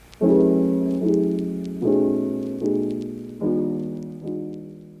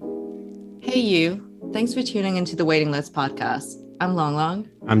you. Thanks for tuning into the Waiting List podcast. I'm Long Long.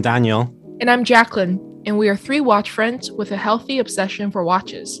 I'm Daniel. And I'm Jacqueline. And we are three watch friends with a healthy obsession for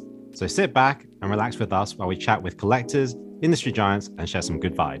watches. So sit back and relax with us while we chat with collectors, industry giants, and share some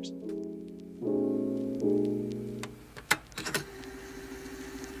good vibes.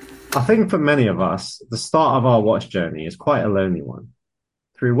 I think for many of us, the start of our watch journey is quite a lonely one.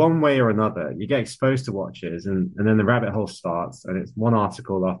 Through one way or another, you get exposed to watches and then the rabbit hole starts and it's one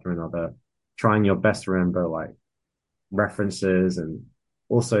article after another, trying your best to remember like references and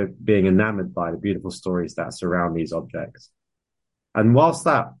also being enamored by the beautiful stories that surround these objects. And whilst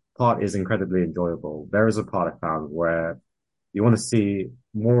that part is incredibly enjoyable, there is a part I found where you want to see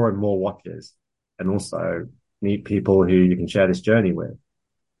more and more watches and also meet people who you can share this journey with.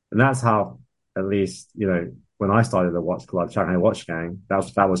 And that's how, at least, when I started the watch club, Shanghai Watch Gang,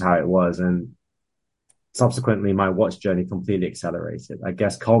 that was how it was. And subsequently, my watch journey completely accelerated, I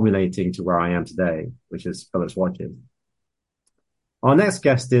guess, culminating to where I am today, which is Philips Watches. Our next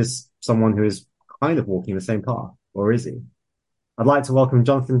guest is someone who is kind of walking the same path, or is he? I'd like to welcome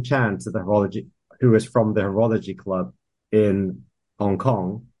Johnathan Chan to the Horology, who is from the Horology Club in Hong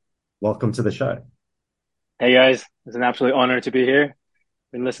Kong. Welcome to the show. Hey guys, it's an absolute honor to be here.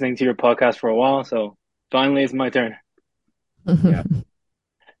 Been listening to your podcast for a while, so finally it's my turn. Yeah.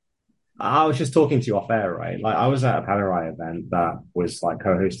 I was just talking to you off air, right? Like I was at a Panerai event that was like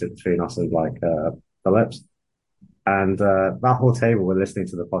co-hosted between us and Philips. And that whole table were listening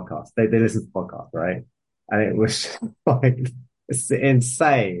to the podcast. They listened to the podcast, right? And it was like it's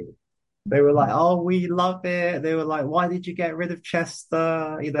insane. They were like, "Oh, we love it." They were like, "Why did you get id of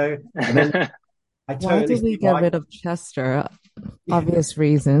Chester?" And then Why did we get rid of Chester? Obvious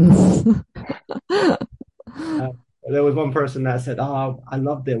reasons. There was one person that said, "Oh, I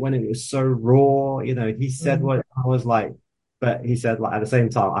loved it when it was so raw." He said what I was like, but he said like at the same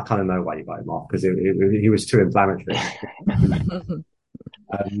time, I kind of know why you got him off because he was too inflammatory.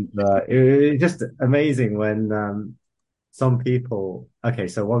 And it was just amazing when some people. Okay,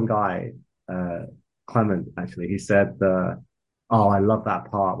 so one guy, Clement, actually, he said, "Oh, I love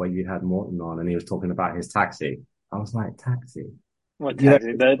that part where you had Morton on, and he was talking about his taxi." I was like, "Taxi." What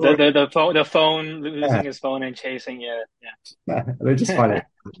taxi? The phone losing his phone and chasing it. Yeah. They just find it.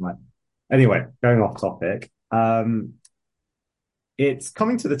 Anyway, going off topic. It's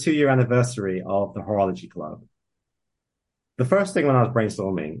coming to the 2-year anniversary of the Horology Club. The first thing when I was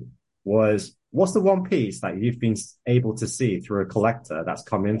brainstorming was, what's the one piece that you've been able to see through a collector that's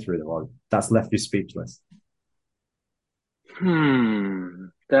come in through the world that's left you speechless?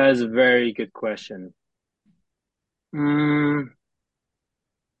 That is a very good question.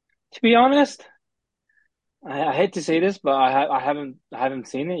 To be honest, I hate to say this, but I haven't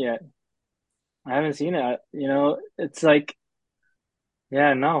seen it yet. I haven't seen it. It's like,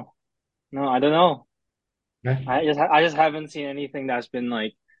 yeah, no, I don't know. Yeah. I just haven't seen anything that's been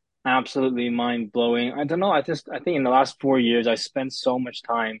like absolutely mind blowing. I don't know. I think in the last 4 years I spent so much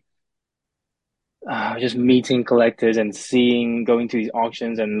time just meeting collectors and going to these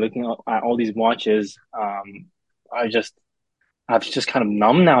auctions and looking at all these watches. I just I've just kind of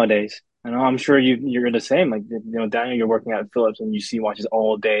numb nowadays. I'm sure you're the same. Like Daniel, you're working at Philips and you see watches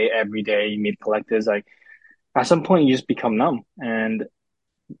all day, every day. You meet collectors. Like at some point, you just become numb, and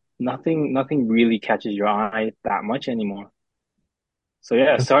nothing really catches your eye that much anymore. So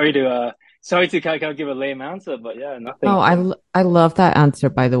yeah, sorry to kind of give a lame answer, but yeah, nothing. Oh, I love that answer,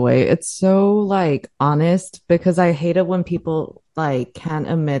 by the way. It's so like honest because I hate it when people like can't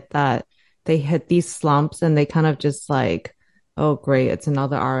admit that they hit these slumps and they kind of just like, oh great, it's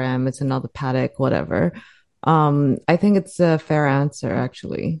another RM, it's another Patek, whatever. I think it's a fair answer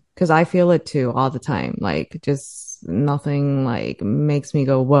actually, because I feel it too all the time. Like just nothing like makes me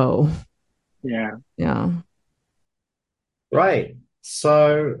go, whoa. Yeah. Yeah. Right.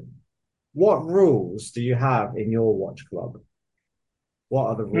 So, what rules do you have in your watch club? What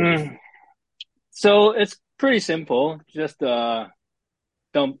are the rules? So it's pretty simple. Just don't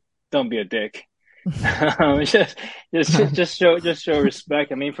be a dick. Just show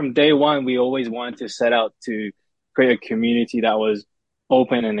respect. I mean, from day one, we always wanted to set out to create a community that was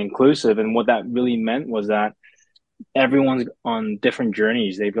open and inclusive. And what that really meant was that everyone's on different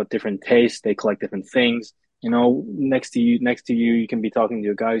journeys. They've got different tastes. They collect different things. Next to you, you can be talking to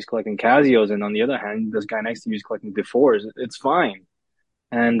a guy who's collecting Casios, and on the other hand, this guy next to you is collecting Befores. It's fine,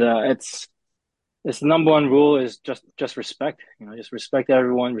 and it's the number one rule is just respect. Just respect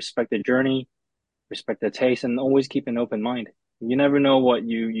everyone, respect their journey, respect their taste, and always keep an open mind. You never know what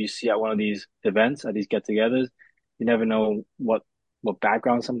you see at one of these events, at these get-togethers. You never know what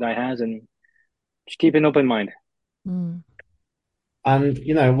background some guy has, and just keep an open mind. And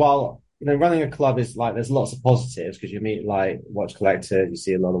while running a club is like there's lots of positives because you meet like watch collectors, you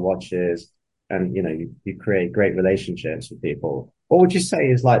see a lot of watches, and you create great relationships with people. What would you say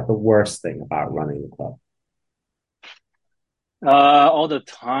is like the worst thing about running the club? All the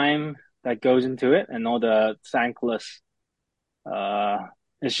time that goes into it and all the thankless. Uh,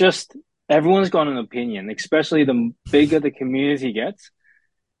 it's just everyone's got an opinion, especially the bigger the community gets.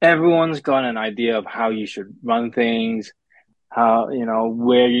 Everyone's got an idea of how you should run things, how,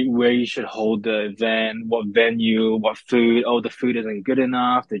 where you should hold the event, what venue, what food. Oh, the food isn't good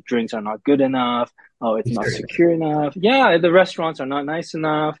enough. The drinks are not good enough. Oh, it's You not serious? secure enough. Yeah, the restaurants are not nice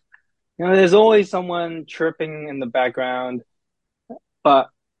enough. There's always someone chirping in the background, but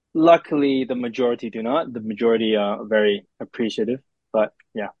luckily the majority do not. The majority are very appreciative. But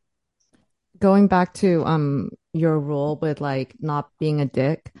yeah. Going back to your rule with like not being a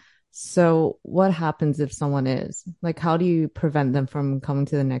dick. So what happens if someone is? Like how do you prevent them from coming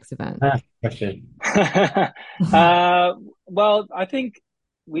to the next event? Question. uh, well, I think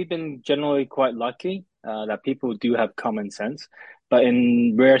we've been generally quite lucky that people do have common sense. But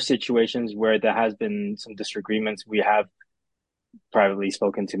in rare situations where there has been some disagreements, we have privately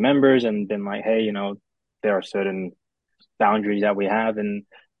spoken to members and been like, hey, there are certain boundaries that we have, and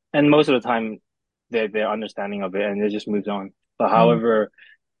most of the time they're understanding of it and it just moves on. But Mm. however,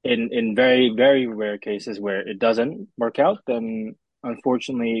 in very very rare cases where it doesn't work out, then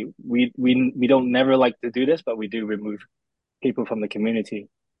unfortunately we don't never like to do this, but we do remove people from the community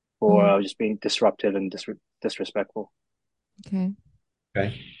for Mm. just being disruptive and disrespectful. Okay.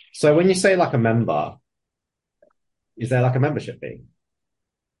 Okay. So when you say like a member, is there like a membership fee?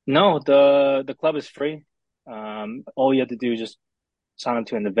 No, the club is free. All you have to do is just sign up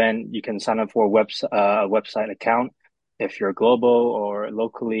to an event. You can sign up for a website account if you're global or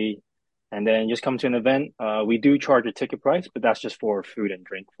locally, and then just come to an event. We do charge a ticket price, but that's just for food and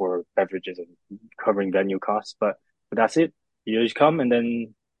drink, for beverages and covering venue costs. But that's it. You just come and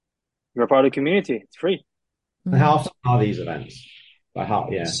then you're a part of the community. It's free. And how Mm. often are these events? Like how,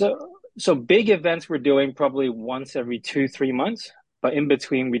 yeah. So big events we're doing probably once every 2, 3 months, but in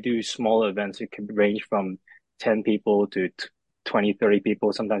between we do smaller events. It could range from 10 people to 20, 30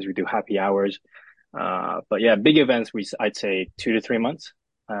 people. Sometimes we do happy hours. But yeah, big events I'd say 2 to 3 months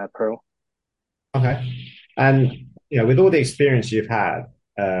per. Okay. And with all the experience you've had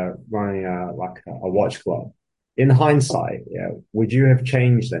running a watch club, in hindsight, would you have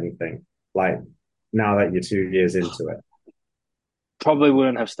changed anything? Like now that you're 2 years into it? Probably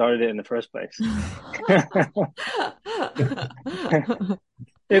wouldn't have started it in the first place.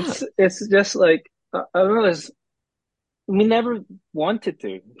 It's just like I don't know. We never wanted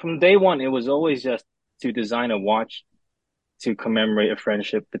to. From day one, it was always just to design a watch to commemorate a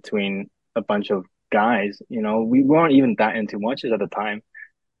friendship between a bunch of guys. We weren't even that into watches at the time,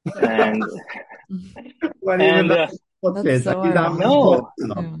 and When even and that what That's is so you that much ironic. more?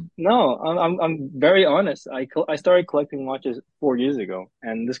 Yeah. no, I'm very honest. I started collecting watches 4 years ago,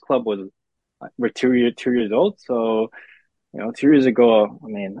 and this club was we're 2 years old. So 2 years ago, I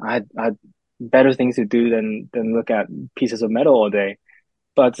mean, I had better things to do than look at pieces of metal all day.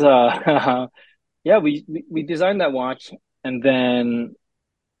 But yeah, we designed that watch, and then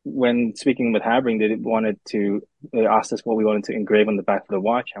when speaking with Habring, they asked us what we wanted to engrave on the back of the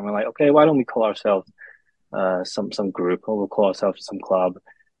watch, and we're like, okay, why don't we call ourselves some group, or we'll call ourselves some club,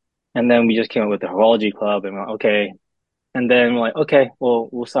 and then we just came up with the Horology Club, and we're like, okay, and then we're like, okay, well,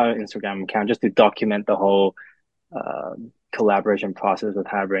 we'll start an Instagram account just to document the whole uh, collaboration process with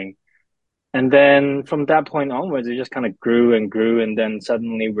Habring. And then from that point onwards, it just kind of grew and grew. And then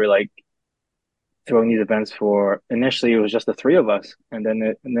suddenly we're like throwing these events for initially it was just the three of us. And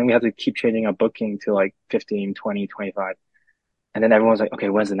then we had to keep changing our booking to like 15, 20, 25. And then everyone's like, okay,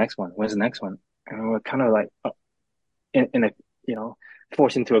 when's the next one? When's the next one? And we're kind of like in a, you know,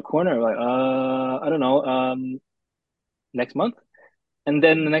 forced into a corner, like, I don't know, next month. And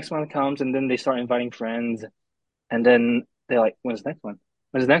then the next one comes and then they start inviting friends. And then they're like, when's the next one?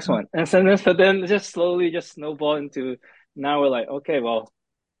 When's the next one? And so then just slowly just snowball into now we're like, okay, well,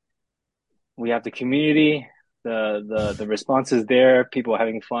 we have the community, the response is there, people are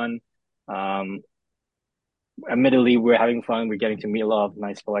having fun. Um, Admittedly, we're having fun. We're getting to meet a lot of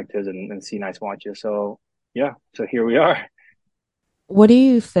nice collectors and see nice watches. So yeah, so here we are. What do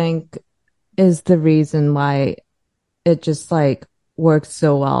you think is the reason why it just like worked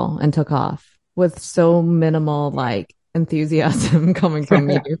so well and took off with so minimal like enthusiasm coming from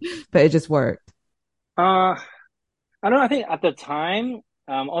you, but it just worked? Uh, I don't know. I think at the time,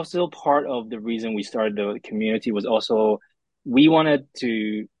 also part of the reason we started the community was also we wanted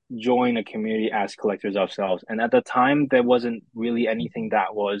to join a community as collectors ourselves. And at the time, there wasn't really anything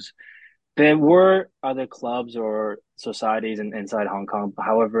that was There were other clubs or societies inside Hong Kong.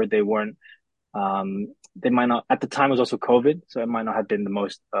 However, they weren't. They might not. At the time, it was also COVID, so it might not have been the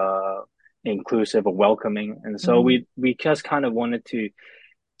most inclusive or welcoming. And so Hmm. we just kind of wanted to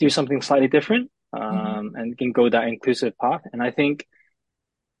do something slightly different, Hmm. and can go that inclusive path. And I think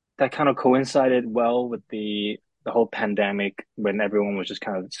that kind of coincided well with the whole pandemic when everyone was just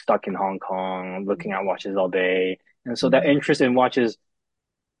kind of stuck in Hong Kong, looking at watches all day. And so that Hmm. interest in watches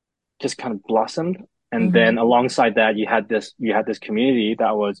just kind of blossomed. And Hmm. then alongside that, you had this community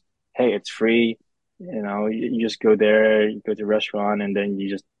that was, hey, it's free. You know, you just go there, you go to a restaurant, and then you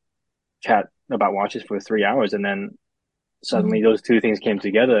just chat about watches for 3 hours, and then suddenly Hmm. those two things came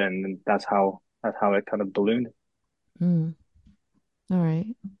together, and that's how it kind of ballooned. Hmm. All right.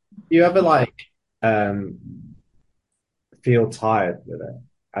 You ever like um feel tired with it?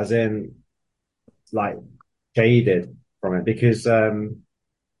 As in like jaded from it? Because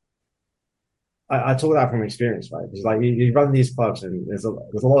I talk that from experience, right? Because like you run these clubs and there's a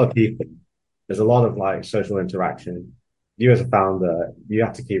lot of people, there's a lot of like social interaction. You as a founder, you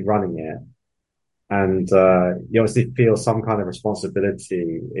have to keep running it, and you obviously feel some kind of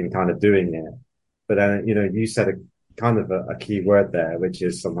responsibility in kind of doing it. But then you said a key word there, which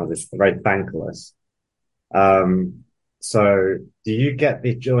is sometimes it's very thankless. Um, so do you get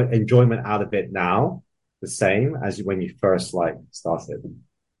the enjoyment out of it now the same as when you first like started?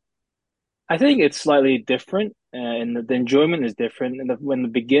 I think it's slightly different, and the enjoyment is different. When the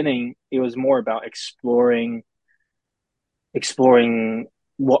beginning, it was more about exploring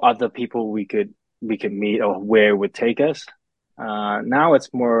what other people we could meet or where it would take us. Now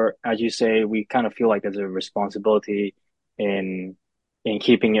it's more, as you say, we kind of feel like there's a responsibility in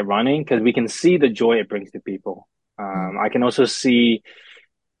keeping it running because we can see the joy it brings to people. Mm. I can also see,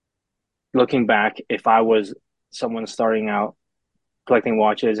 looking back, if I was someone starting out collecting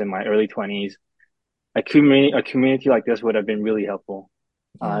watches in my early 20s, a community like this would have been really helpful.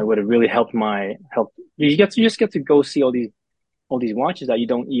 Yeah. It would have really help. You just get to go see all these watches that you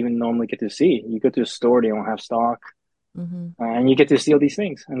don't even normally get to see. You go to a store, they don't have stock, Hmm. and you get to see all these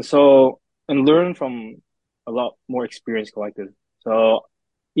things. And learn from a lot more experienced collectors. So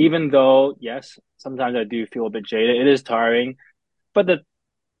even though, yes, sometimes I do feel a bit jaded, it is tiring, but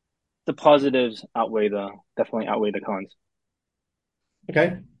the positives definitely outweigh the cons.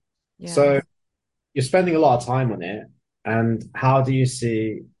 Okay, Yeah. so you're spending a lot of time on it, and how do you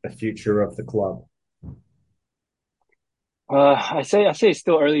see the future of the club? I say it's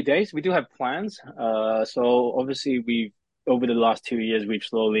still early days. We do have plans. So obviously we've over the last 2 years we've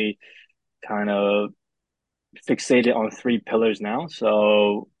slowly kind of fixated on three pillars now.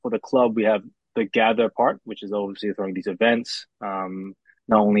 So for the club, we have the gather part, which is obviously throwing these events, not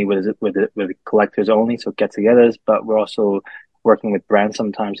only with collectors only, so get-togethers, but we're also working with brands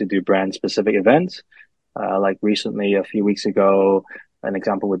sometimes to do brand-specific events. Like recently, a few weeks ago, an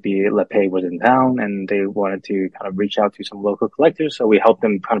example would be Lepay was in town, and they wanted to kind of reach out to some local collectors, so we helped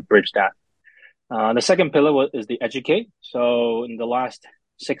them kind of bridge that. The second pillar is the educate. So in the last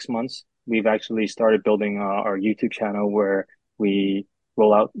 6 months, we've actually started building our YouTube channel where we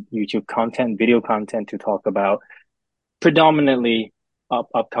roll out YouTube content, video content to talk about predominantly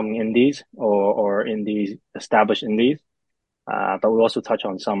upcoming indies or indies, established indies. But we also touch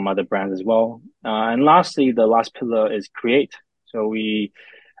on some other brands as well. And lastly, the last pillar is create. So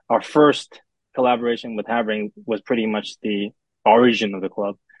our first collaboration with Havering was pretty much the origin of the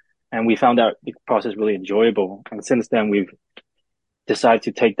club. And we found out the process really enjoyable. And since then, we've decided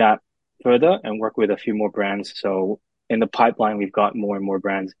to take that further and work with a few more brands. So in the pipeline, we've got more and more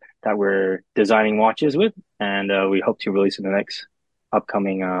brands that we're designing watches with, and we hope to release in the next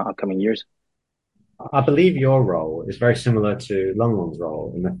upcoming years. I believe your role is very similar to Lung Lung's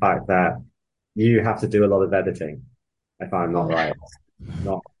role in the fact that you have to do a lot of editing, if I'm not Oh. right.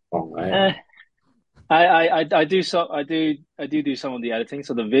 Not wrong, right? Eh, I do some of the editing.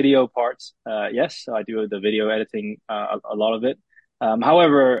 So the video parts, yes, so I do the video editing, a lot of it.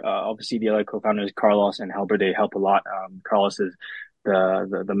 However, obviously the other co-founders, Carlos and Halbert, they help a lot. Carlos is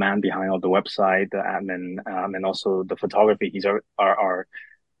the man behind all the website, the admin, and also the photography. He's our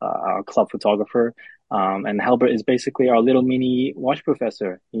club photographer. And Halbert is basically our little mini watch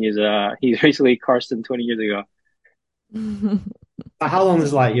professor. He's basically Carsten 20 years ago. How long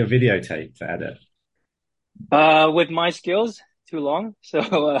does like your video take to edit? With my skills, too long. So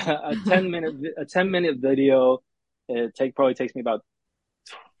a 10 minute video, probably takes me about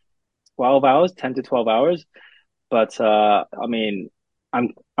 12 hours, 10 to 12 hours. But I mean,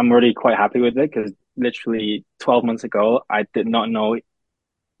 I'm already quite happy with it because literally 12 months ago, I did not know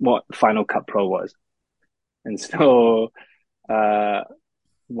what Final Cut Pro was, and so uh,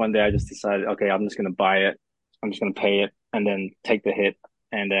 one day I just decided, okay, I'm just gonna buy it. I'm just gonna pay it and then take the hit,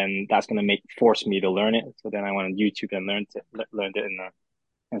 and then that's gonna force me to learn it. So then I went on YouTube and learned it,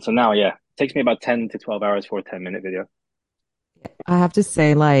 and so now, yeah, it takes me about 10 to 12 hours for a 10-minute video. I have to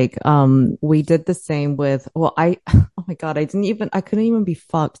say, like, we did the same with, well, oh my God, I couldn't even be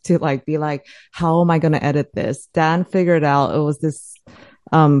fucked to like be like, how am I going to edit this? Dan figured out it was this,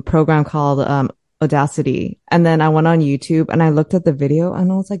 program called, Audacity. And then I went on YouTube and I looked at the video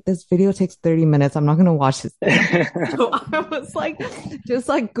and I was like, this video takes 30 minutes. I'm not going to watch this thing. So I was like, just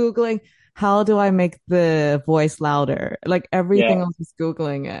like Googling, how do I make the voice louder? Like everything Yeah. else was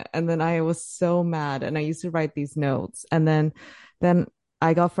Googling it. And then I was so mad and I used to write these notes. And then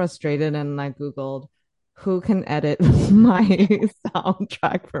I got frustrated and I Googled who can edit my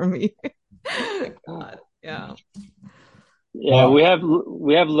soundtrack for me. God, yeah. Yeah, Well,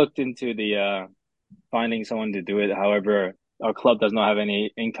 we have looked into the finding someone to do it. However, our club does not have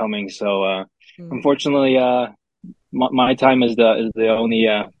any incoming, so Mm. unfortunately, my time is the only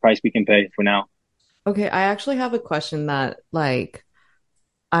price we can pay for now. Okay, I actually have a question that like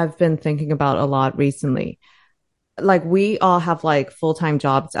I've been thinking about a lot recently. Like we all have like full-time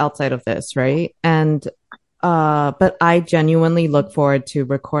jobs outside of this, right? And but I genuinely look forward to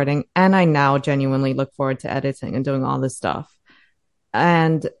recording and I now genuinely look forward to editing and doing all this stuff.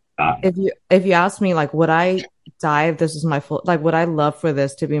 And if you ask me like would I dive this is my full like would I love for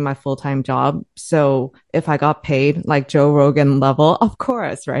this to be my full-time job? So if I got paid like Joe Rogan level, of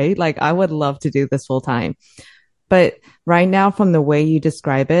course, right? Like I would love to do this full time. But right now, from the way you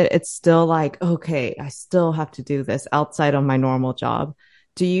describe it, it's still like, okay, I still have to do this outside of my normal job.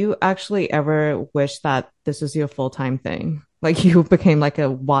 Do you actually ever wish that this was your full-time thing? Like you became like a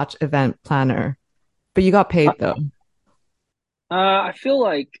watch event planner, but you got Uh, paid though. I feel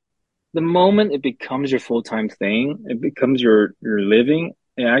like the moment it becomes your full-time thing, it becomes your living,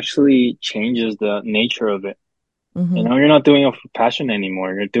 it actually changes the nature of it. You Mm-hmm. know, you're not doing it for passion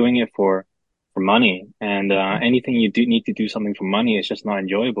anymore. You're doing it for money, and anything you do need to do something for money is just not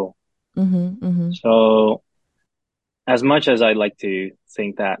enjoyable. Mm-hmm. Mm-hmm. So as much as I'd like to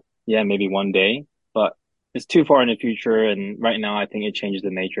think that, yeah, maybe one day, but it's too far in the future. And right now, I think it changes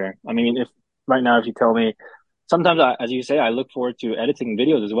the nature. I mean, if right now, if you tell me, sometimes as you say, I look forward to editing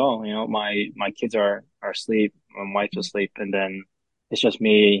videos as well. You know, my kids are asleep, my wife's asleep, and then it's just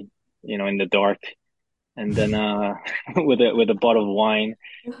me, you know, in the dark, and then with a bottle of wine,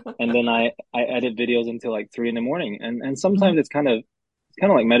 and then I edit videos until like 3 in the morning, and sometimes it's kind of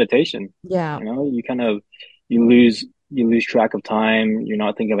like meditation. Yeah. You know, you kind of you lose track of time. You're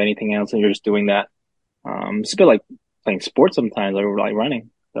not thinking of anything else, and you're just doing that. It's a bit like playing sports sometimes, or like running.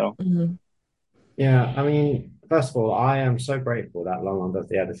 So Mm-hmm. yeah, I mean, first of all, I am so grateful that Long does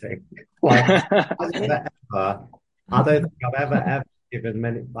the editing. Like, I've never ever, I don't think I've ever given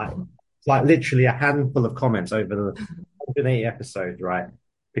many, like literally a handful of comments over the 180 episodes, right?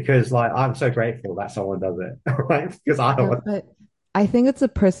 Because like I'm so grateful that someone does it, right? Because I don't Yeah, want. but I think it's a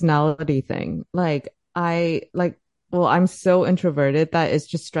personality thing. Well, I'm so introverted that it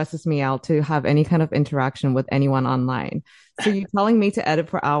just stresses me out to have any kind of interaction with anyone online. So you telling me to edit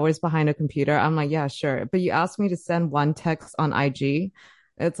for hours behind a computer, I'm like, yeah, sure. But you ask me to send one text on IG,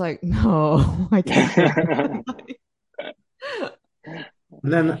 it's like, no, I can't do it.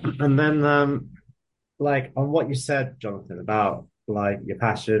 And then like on what you said, Jonathan, about like your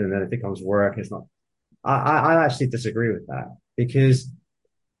passion and then it becomes work. It's not. I actually disagree with that because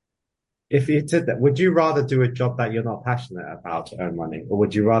if you did that, would you rather do a job that you're not passionate about to earn money, or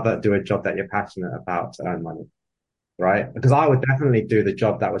would you rather do a job that you're passionate about to earn money? Right? Because I would definitely do the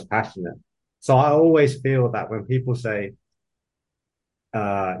job that was passionate. So I always feel that when people say,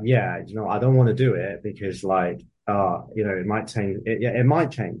 yeah, you know, I don't want to do it because like, you know, it might change. Yeah, it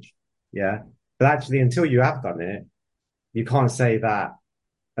might change. Yeah. But actually, until you have done it, you can't say that.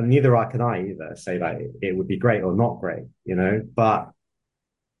 And neither can I either say that it would be great or not great, you know, but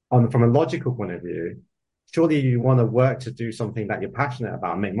from a logical point of view, surely you want to work to do something that you're passionate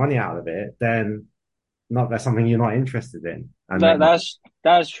about and make money out of it, then not that's something you're not interested in and make money.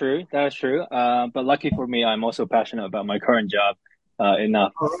 that's true. That's true. But lucky for me, I'm also passionate about my current job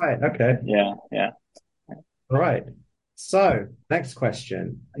enough. All right. Okay. Yeah, yeah. All right. So next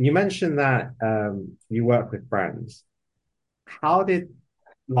question. You mentioned that you work with brands. How did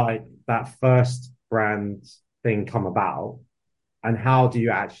like that first brand thing come about? And how do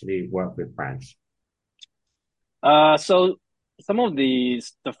you actually work with brands? So some of the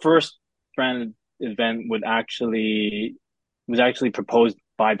first brand event was actually proposed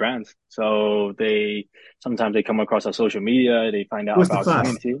by brands. So they sometimes they come across our social media, they find Who out was the about our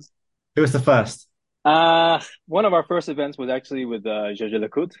first? community. Who was the first? One of our first events was actually with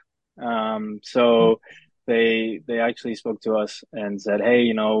Jojo. So they actually spoke to us and said,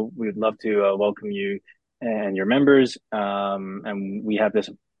 "Hey, we'd love to welcome you and your members. And we have this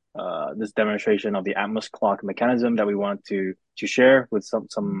demonstration of the Atmos clock mechanism that we want to share with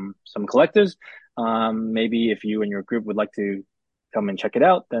some collectors. Maybe if you and your group would like to come and check it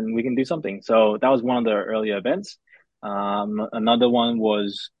out, then we can do something." So that was one of the early events. Another one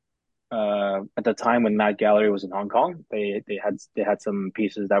was at the time when Mad Gallery was in Hong Kong. They had some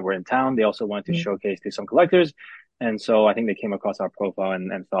pieces that were in town. They also wanted to Mm. showcase to some collectors, and so I think they came across our profile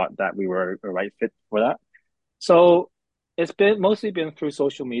and thought that we were a right fit for that. So it's been mostly been through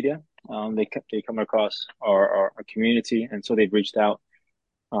social media. They come across our community, and so they've reached out,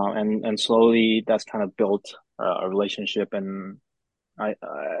 and slowly that's kind of built a relationship, and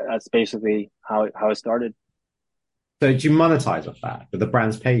that's basically how it started. So do you monetize off that? Do the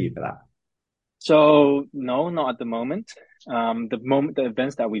brands pay you for that? So no, not at the moment. The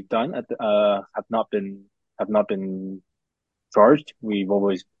events that we've done have not been charged. We've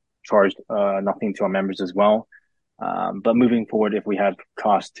always charged nothing to our members as well. But moving forward, if we have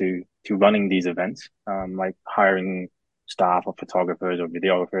costs to running these events, like hiring staff or photographers or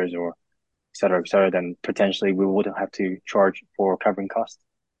videographers or et cetera, then potentially we would have to charge for covering costs.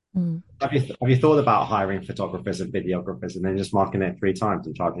 Mm. Have you thought about hiring photographers and videographers and then just marketing it 3 times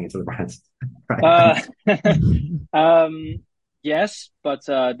and charging it to the brands? Right. Uh, um, yes, but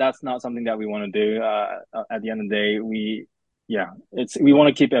that's not something that we want to do. At the end of the day, yeah, we want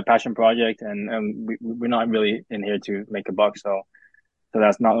to keep it a passion project, and we're not really in here to make a buck. So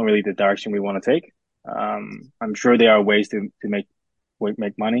that's not really the direction we want to take. I'm sure there are ways to make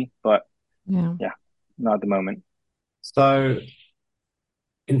money, but Yeah. yeah, not at the moment. So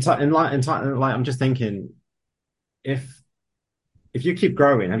in I'm just thinking if you keep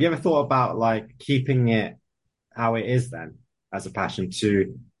growing, have you ever thought about like keeping it how it is then as a passion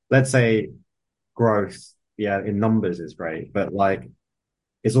to, let's say, growth, yeah, in numbers is great, but like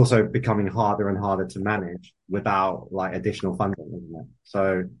it's also becoming harder and harder to manage without like additional funding, isn't it?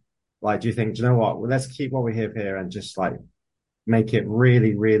 So like, do you think, do you know what? Well, let's keep what we have here and just like make it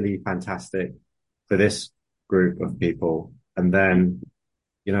really, really fantastic for this group of people. And then,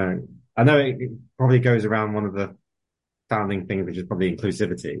 I know it probably goes around one of the founding things, which is probably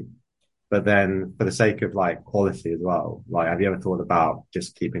inclusivity. But then for the sake of like quality as well, like have you ever thought about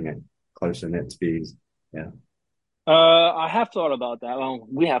just keeping it closer knit to be, yeah. I have thought about that. Well,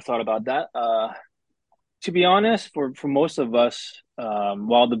 we have thought about that. To be honest, for most of us,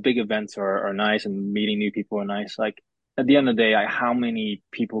 while the big events are nice and meeting new people are nice, like at the end of the day, like, how many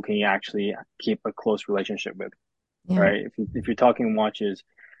people can you actually keep a close relationship with, Yeah. right? If you're talking watches,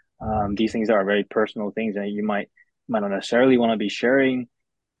 these things are very personal things, and you might not necessarily want to be sharing,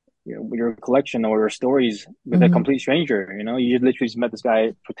 your collection or your stories with a Hmm. complete stranger. You literally just met this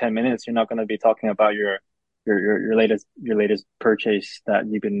guy for 10 minutes. You're not going to be talking about your latest purchase that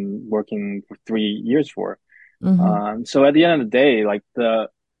you've been working for 3 years for. Hmm. So at the end of the day, like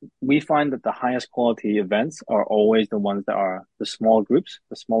we find that the highest quality events are always the ones that are the small groups,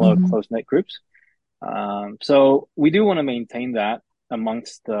 the smaller Hmm. close knit groups. So we do want to maintain that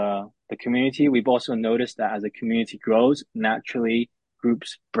amongst the community. We've also noticed that as the community grows, naturally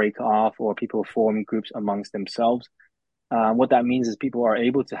groups break off or people form groups amongst themselves. What that means is people are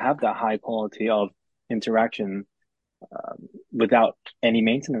able to have that high quality of interaction without any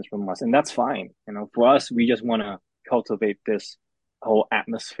maintenance from us, and that's fine. For us, we just want to cultivate this whole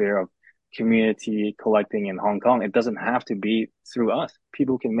atmosphere of community collecting in Hong Kong. It doesn't have to be through us.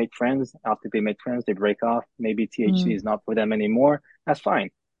 People can make friends. After they make friends, they break off. Maybe THC is not for them anymore. That's fine.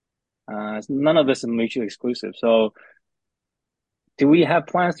 None of this is mutually exclusive. So, do we have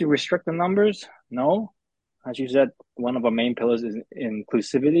plans to restrict the numbers? No. As you said, one of our main pillars is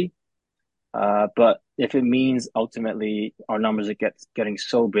inclusivity. But if it means ultimately our numbers are getting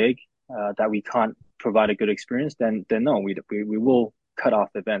so big that we can't provide a good experience, then no, we will cut off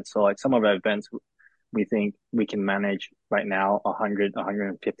events. So like some of our events, we think we can manage right now 100,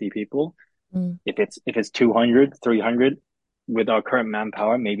 150 people. Mm. If it's 200, 300 with our current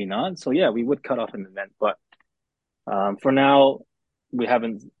manpower, maybe not. So yeah, we would cut off an event, but for now, we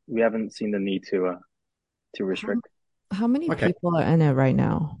haven't seen the need to How, restrict. how many Okay. people are in it right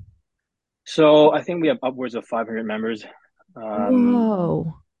now? So I think we have upwards of 500 members. Um,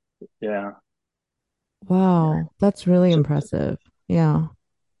 Whoa. yeah, yeah. Wow. That's really So, impressive. Yeah.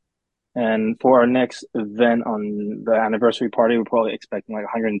 and for our next event on the anniversary party, we're probably expecting like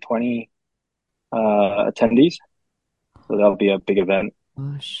 120 attendees. So that'll be a big event.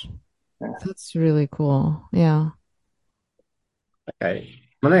 Gosh. Yeah. That's really cool. Yeah. Okay.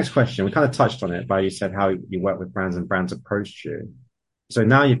 My next question, we kind of touched on it, but you said how you work with brands and brands approached you. So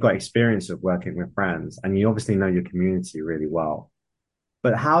now you've got experience of working with brands and you obviously know your community really well.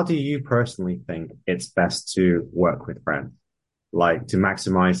 But how do you personally think it's best to work with brands? Like to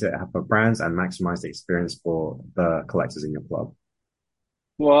maximize it for brands and maximize the experience for the collectors in your club?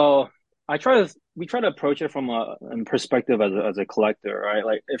 Well, we try to approach it from a perspective as a collector, right?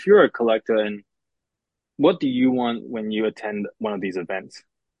 Like if you're a collector and what do you want when you attend one of these events?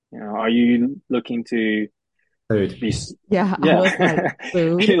 You know, are you looking to Food. be, Yeah, I was like, yeah, are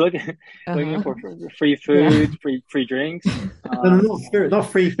food. you looking Uh-huh. for free Yeah. food, free drinks, No, no, not food, not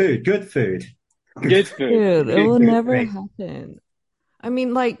free food, good food. good food, Dude, it good will food. never happen. I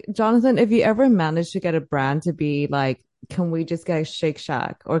mean, like, Jonathan, if you ever manage to get a brand to be like, can we just get Shake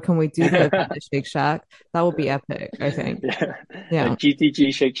Shack or can we do the event at Shake Shack? That would be epic, I think. Yeah, Yeah. like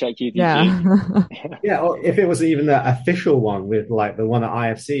GTG, Shake Shack, GTG. Yeah. Yeah, or if it was even the official one with like the one at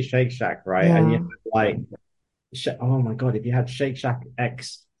IFC Shake Shack, right? And you Yeah. had like, oh my God, if you had Shake Shack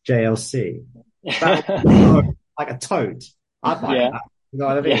X JLC, that would be so, like a tote. I'd buy Yeah, that. You know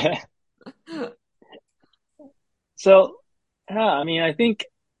what I mean? yeah. So, yeah, I mean, I think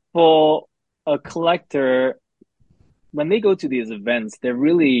for a collector, when they go to these events,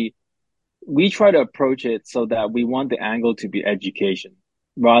 we try to approach it so that we want the angle to be education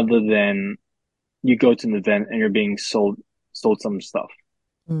rather than you go to an event and you're being sold some stuff.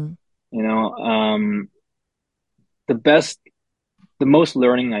 Mm. You know, the best, the most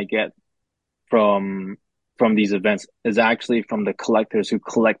learning I get from from these events is actually from the collectors who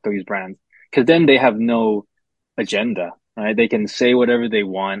collect these brands, because then they have no agenda, right? They can say whatever they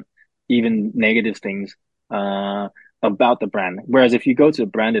want, even negative things uh, about the brand. Whereas if you go to a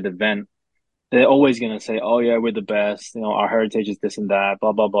branded event, they're always gonna say, "Oh yeah, we're the best. You know, our heritage is this and that."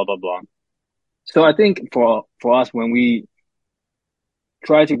 Blah blah blah blah blah. So I think for us, when we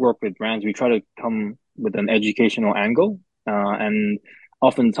try to work with brands, we try to come with an educational angle. And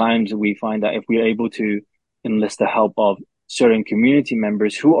oftentimes we find that if we're able to enlist the help of certain community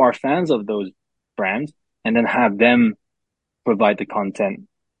members who are fans of those brands and then have them provide the content,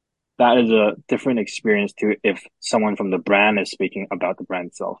 that is a different experience to if someone from the brand is speaking about the brand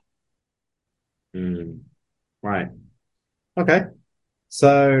itself. Mm, right. Okay.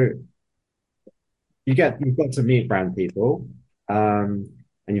 So you've got to meet brand people, and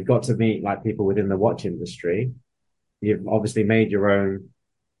you've got to meet like people within the watch industry. You've obviously made your own,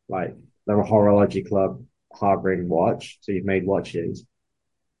 like the Horology Club harboring watch, so you've made watches.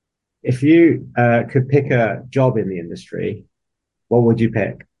 If you could pick a job in the industry, what would you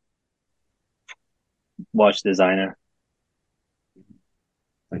pick? Watch designer.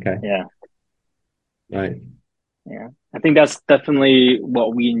 Okay, Yeah. right. Yeah. I think that's definitely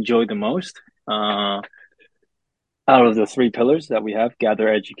what we enjoy the most. Uh, Out of the three pillars that we have, gather,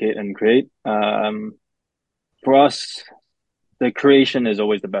 educate, and create. For us, the creation is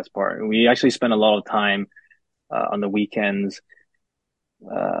always the best part. We actually spend a lot of time on the weekends,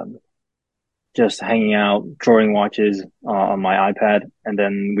 um, just hanging out, drawing watches on my iPad, and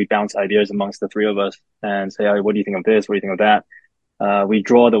then we bounce ideas amongst the three of us and say, "Oh, what do you think of this? What do you think of that?" We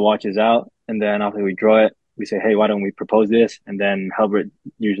draw the watches out, and then after we draw it, we say, "Hey, why don't we propose this?" And then Albert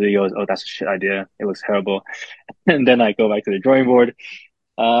usually goes, "Oh, that's a shit idea. It looks terrible." And then I go back to the drawing board.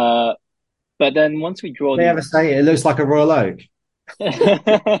 Uh, but then once we draw They these, ever say it looks like a Royal Oak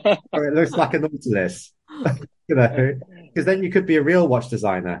or it looks like a Nautilus? You know, because then you could be a real watch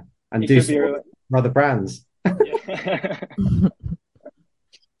designer and it do could be, stuff for other brands. yeah.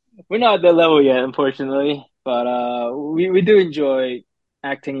 We're not at that level yet, unfortunately, but we do enjoy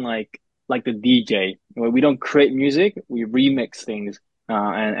acting like the DJ. Where we don't create music, we remix things,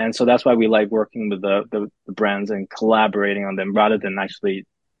 and so that's why we like working with the brands and collaborating on them rather than actually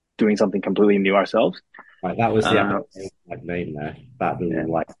doing something completely new ourselves. Right, that was the Uh, application like name there. That yeah.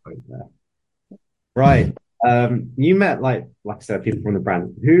 little light point there. Right. You met like I said, people from the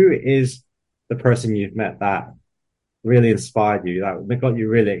brand. Who is the person you've met that really inspired you, that got you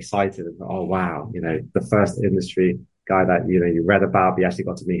really excited? And, oh wow, the first industry guy that you read about, but you actually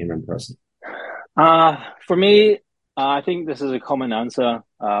got to meet him in person. For me, I think this is a common answer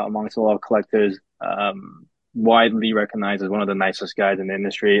amongst a lot of collectors. Widely recognized as one of the nicest guys in the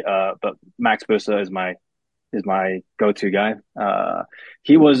industry. But Max Bussa is my go-to guy.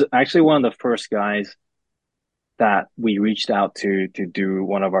 He was actually one of the first guys that we reached out to do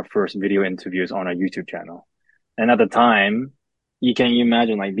one of our first video interviews on our YouTube channel. And at the time, you can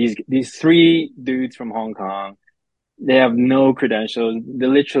imagine like these three dudes from Hong Kong, they have no credentials. They're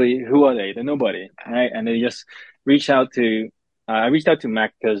literally, who are they? They're nobody, right? And they just reached out to I reached out to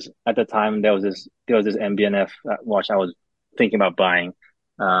Mac because at the time there was this MBNF watch I was thinking about buying.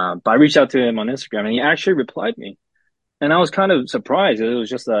 But I reached out to him on Instagram and he actually replied me. And I was kind of surprised. It was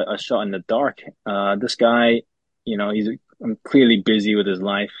just a shot in the dark. This guy, he's clearly busy with his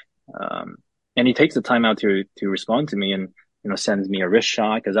life. And he takes the time out to respond to me and, sends me a wrist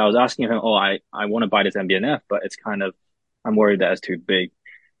shot because I was asking him, oh, I want to buy this MBNF, but I'm worried that it's too big.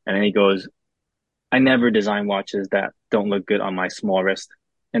 And then he goes, I never design watches that don't look good on my small wrist.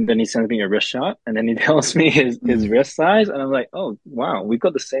 And then he sends me a wrist shot and then he tells me his wrist size. And I'm like, oh, wow, we've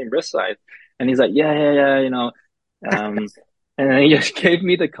got the same wrist size. And he's like, yeah, yeah, yeah, um, and then he just gave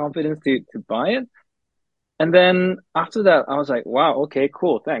me the confidence to buy it. And then after that, I was like, wow, okay,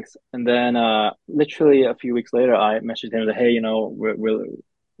 cool, thanks. And then literally a few weeks later, I messaged him that, hey,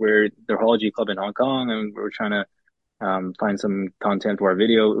 we're the Horology Club in Hong Kong, and we're trying to find some content for our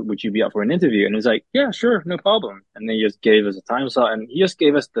video. Would you be up for an interview? And he's like, yeah, sure, no problem. And then he just gave us a time slot, and he just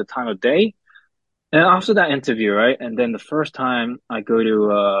gave us the time of day. And after that interview, right, and then the first time I go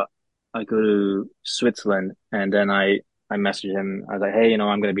to Switzerland, and then I messaged him. I was like, hey, I'm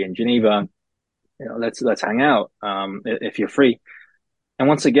going to be in Geneva. Let's hang out if you're free. And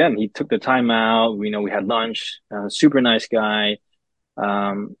once again, he took the time out. We had lunch. Super nice guy.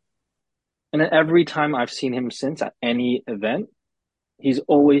 Um, and then every time I've seen him since at any event, he's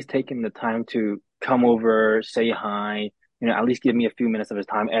always taken the time to come over, say hi, at least give me a few minutes of his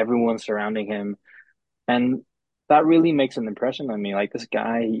time. Everyone's surrounding him. And that really makes an impression on me. Like this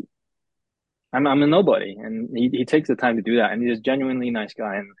guy, I'm a nobody, and he takes the time to do that, and he's a genuinely nice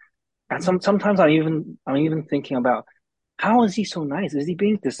guy. And sometimes I'm even thinking about how is he so nice? Is he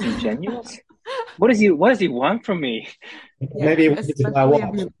being disingenuous? What does he want from me? Yeah, Maybe he wanted to buy a especially if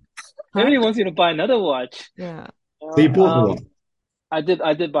watch. you, Maybe huh? he wants you to buy another watch. Yeah. So you bought the watch. I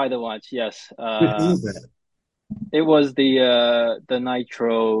did buy the watch. Yes. Which one was it? It was the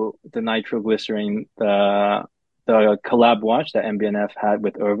nitroglycerin, the collab watch that MBNF had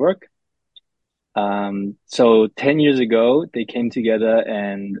with Urwerk. So 10 years ago, they came together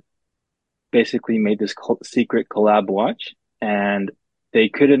and basically made this secret collab watch, and they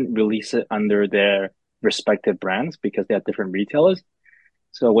couldn't release it under their respective brands because they had different retailers.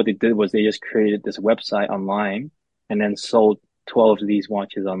 So what they did was they just created this website online and then sold 12 of these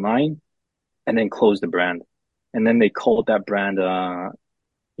watches online and then closed the brand. And then they called that brand,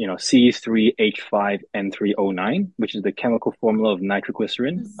 C3H5N309, which is the chemical formula of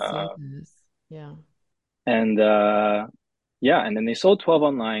nitroglycerin. Let's see this. Yeah. And yeah, and then they sold 12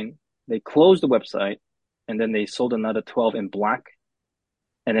 online. They closed the website, and then they sold another 12 in black,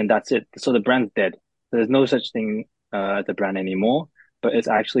 and then that's it. So the brand's dead. There's no such thing as a brand anymore, but it's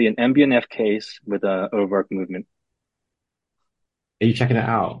actually an MBNF case with a overwork movement. Are you checking it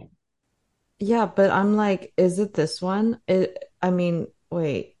out? Yeah, but I'm like, is it this one? I mean,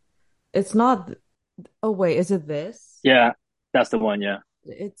 wait, it's not. Oh, wait, is it this? Yeah, that's the one. Yeah,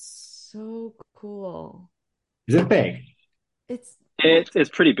 It's so cool. Is it big? It's what? it's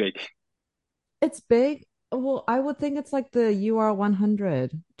pretty big. It's big. Well, I would think it's like the UR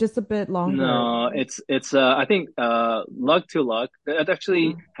 100, just a bit longer. No, it's I think lug to lug. It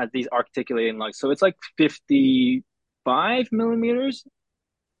actually Oh, has these articulating lugs, so it's like 55 millimeters,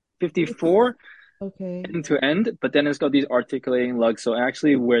 it's 54 okay. end to end, but then it's got these articulating lugs, so it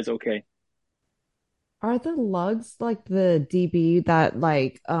actually wears okay. Are the lugs like the DB that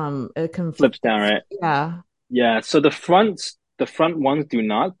like it can Flips down, right? yeah. Yeah. So the front ones do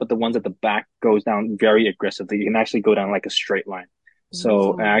not, but the ones at the back goes down very aggressively. You can actually go down like a straight line.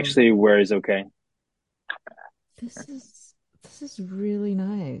 So it Whoa. actually wears okay. This is really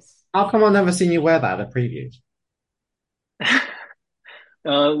nice. How come I've never seen you wear that at previews?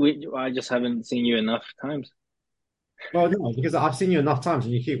 I just haven't seen you enough times. Well, no, because I've seen you enough times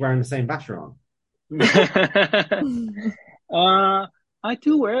and you keep wearing the same Vacheron. Uh, I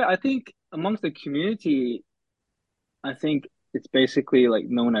do wear it. I think amongst the community, I think it's basically like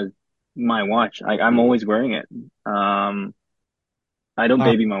known as my watch. I'm always wearing it. Um, I don't Uh,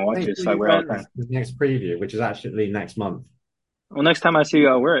 baby my Make watches, sure so I you wear it all wear the this time. for the next preview, which is actually next month. Well, next time I see you,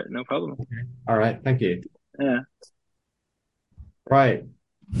 I'll wear it. No problem. Okay. All right, thank you. Yeah. Right.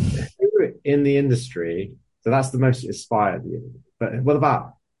 Who in the industry, so that's the most inspired you. But what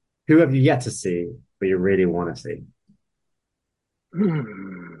about who have you yet to see, but you really want to see? Hmm.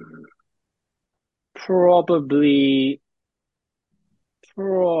 Probably,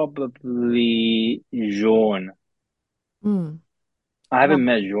 probably Jean. Mm. I Why? haven't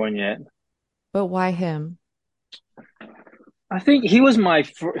met Jean yet. But why him? I think he was my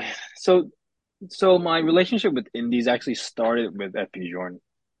first. So my relationship with indies actually started with Epi Jean,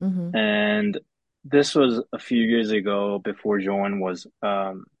 Hmm. and this was a few years ago before Jean was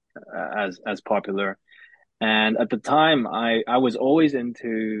as popular. And at the time, I was always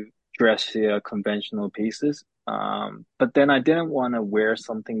into dressier, conventional pieces. But then I didn't want to wear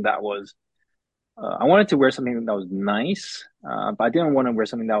something that was, I wanted to wear something that was nice, but I didn't want to wear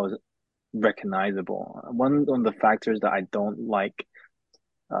something that was recognizable. One of the factors that I don't like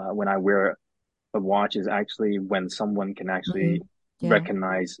when I wear a watch is actually when someone can actually Mhm. Yeah.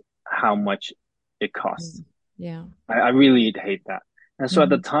 recognize how much it costs. Mm. Yeah. I really hate that. And so at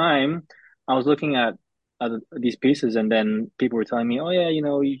the Mhm. time, I was looking at these pieces, and then people were telling me, "Oh yeah,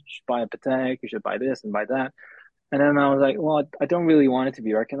 you should buy a Patek, you should buy this and buy that." And then I was like, "Well, I don't really want it to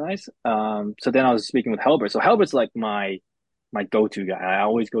be recognized." So then I was speaking with Helbert. So Helbert's like my go-to guy. I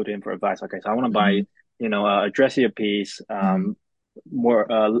always go to him for advice. Okay, so I want to buy, Mhm. a dressier piece, Mhm. more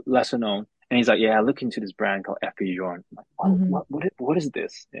lesser known. And he's like, "Yeah, look into this brand called F.B. Journe." I'm like, Mhm. what is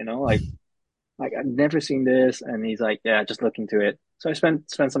this? Like I've never seen this, and he's like, "Yeah, just look into it." So I spent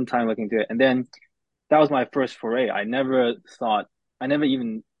some time looking into it, and then that was my first foray. I never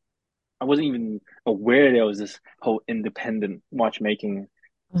even, I wasn't even aware there was this whole independent watchmaking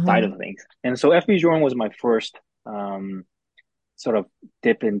side Uh-huh. of things. And so FB Journe was my first um, sort of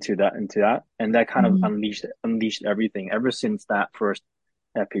dip into that, and that kind of Mhm. unleashed everything. Ever since that first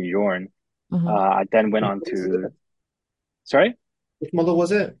FB Journe, Uh-huh. I then went Which on model was to, it? sorry. Which model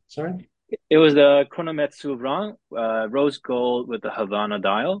was it? Sorry. It was the Chronomet Souverain, rose gold with the Havana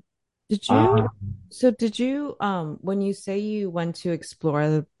dial. Did Ah, you, did you, when you say you went to explore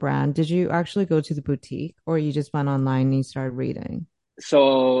the brand, did you actually go to the boutique or you just went online and you started reading?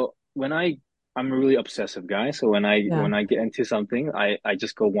 So I'm a really obsessive guy. So Yeah. when I get into something, I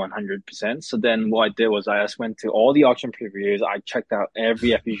just go 100%. So then what I did was I just went to all the auction previews. I checked out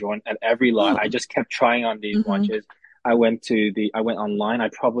every FE joint and every lot. I just kept trying on these Mm-hmm. watches. I went online. I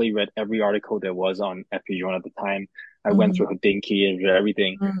probably read every article there was on FE joint at the time. I went Mm-hmm. through Hodinkee and read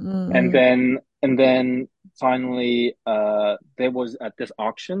everything. And Mm-hmm. then finally, there was at this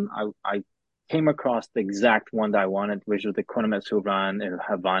auction, I came across the exact one that I wanted, which was the Chronomet Souverain in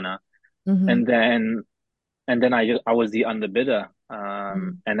Havana. Mm-hmm. And then I was the underbidder.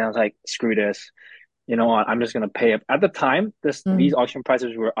 And I was like, screw this. You know what? I'm just gonna pay it. At the time, these Mm-hmm. auction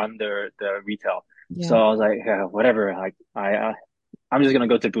prices were under the retail. So Yeah. I was like, yeah, whatever. Like I'm just gonna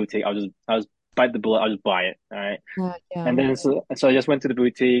go to boutique. I'll just bite the bullet. I'll just buy it. All right. Yeah. And Yeah. then so I just went to the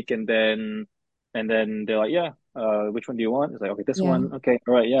boutique, and then they're like, yeah, which one do you want? It's like, okay, this Yeah. one. Okay,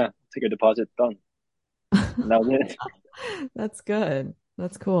 all right, yeah, take your deposit, done. And that was it. That's good.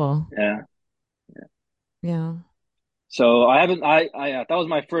 That's cool. Yeah. Yeah. So I haven't. that was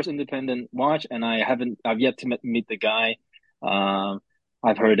my first independent watch, and I've yet to meet the guy. Um,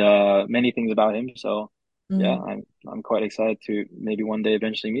 I've heard many things about him, so yeah, Mm, I'm quite excited to maybe one day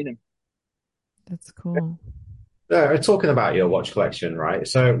eventually meet him. that's cool. talking about your watch collection, right?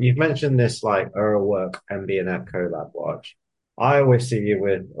 So you've mentioned this like Earl Work MB&F collab watch. I always see you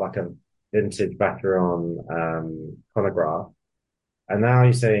with like a vintage Vacheron chronograph, and now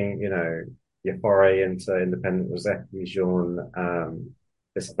you're saying, your foray into independent was Jean,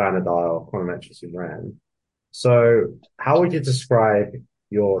 this Vanadile chronometric Ren. So how would you describe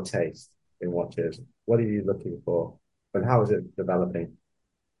your taste in watches? What are you looking for, and how is it developing?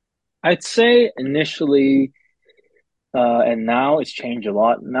 I'd say initially, and now it's changed a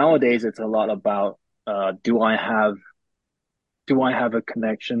lot. Nowadays, it's a lot about do I have a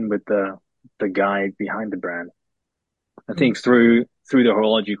connection with the guy behind the brand? I Mm, think through the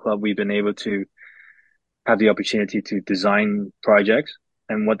Horology Club, we've been able to have the opportunity to design projects,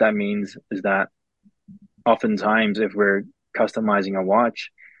 and what that means is that oftentimes, if we're customizing a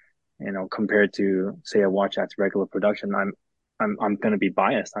watch, compared to say a watch that's regular production, I'm going to be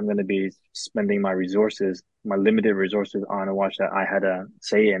biased. I'm going to be spending my limited resources on a watch that I had a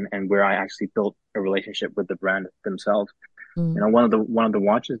say in, and where I actually built a relationship with the brand themselves. mm, One of the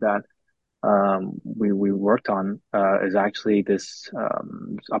watches that we worked on is actually this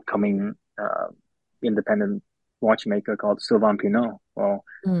upcoming independent watchmaker called Sylvain Pinot. Well,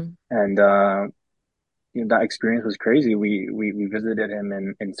 mm, and that experience was crazy. We visited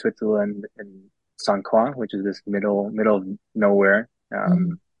him in Switzerland in St. Croix, which is this middle of nowhere,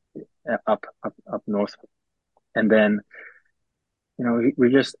 mm, up north. And then we're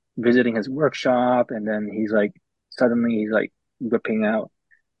just visiting his workshop, and then suddenly he's like whipping out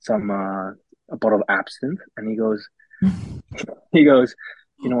some a bottle of absinthe, and he goes,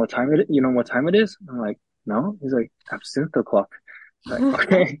 you know what time it is? I'm like, no. He's like, absinthe o'clock. Like,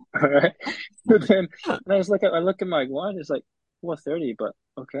 okay, all right. But then and I look at my watch, it's like 4:30, but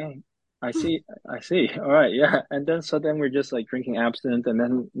okay. I see. All right, yeah. And then we're just like drinking absinthe, and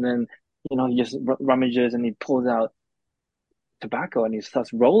then he just rummages and he pulls out tobacco and he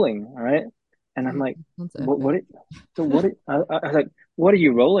starts rolling, all right? And I'm like, Sounds what epic. so I was like, what are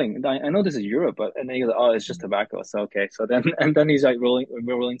you rolling? I know this is Europe, but and then he goes, oh, it's just tobacco. So okay. So then and then he's like we're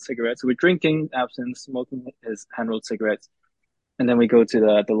rolling cigarettes. So we're drinking absinthe, smoking his hand rolled cigarettes, and then we go to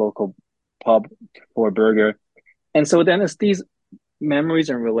the local pub for a burger. And so then it's these memories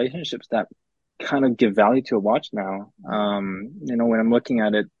and relationships that kind of give value to a watch now. When I'm looking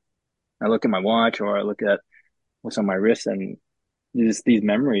at it, I look at my watch or I look at what's on my wrist, and these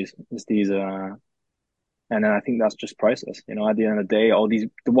memories, it's these and then I think that's just priceless. At the end of the day, all the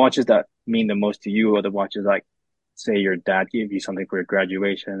watches that mean the most to you are the watches like, say, your dad gave you something for your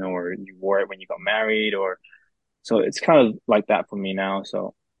graduation, or you wore it when you got married, or so it's kind of like that for me now.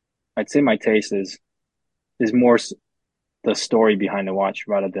 So I'd say my taste is more the story behind the watch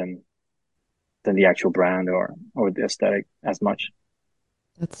rather than the actual brand or the aesthetic as much.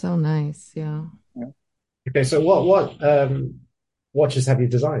 That's so nice. Yeah. Yeah. Okay, so what watches have you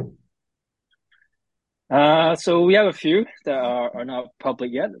designed? So we have a few that are not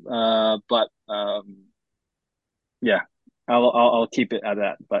public yet. But yeah, I'll keep it at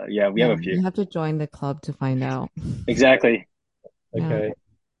that. But yeah, we have Yeah. a few. You have to join the club to find out. Exactly. Yeah. Okay,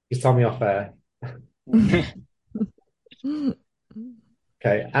 just tell me off air.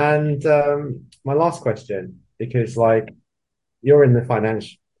 Okay, and my last question, because like you're in the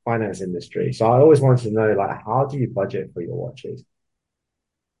finance industry, so I always wanted to know like how do you budget for your watches?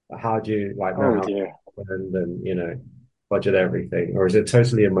 How do you like know Oh how to dear. spend and budget everything, or is it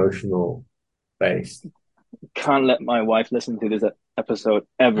totally emotional based? Can't let my wife listen to this episode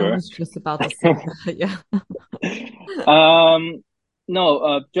I ever. was just about to say that. Yeah. Um,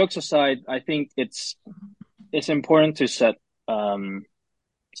 no, jokes aside, I think it's important to set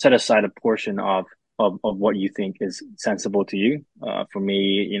aside a portion of what you think is sensible to you. For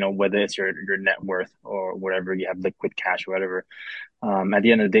me, whether it's your net worth or whatever, you have liquid cash or whatever. At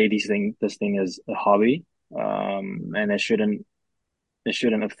the end of the day, this thing is a hobby, and it shouldn't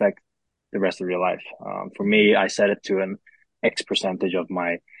affect the rest of your life. For me, I set it to an X percentage of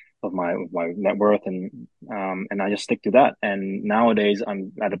my net worth, and I just stick to that. And nowadays,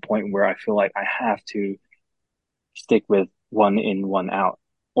 I'm at a point where I feel like I have to stick with one in, one out,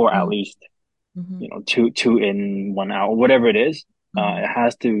 or at least Mm-hmm. two in, one out, or whatever it is. Mm-hmm. It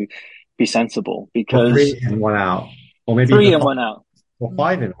has to be sensible Or because three in, one out, or maybe three even in, five, one out. or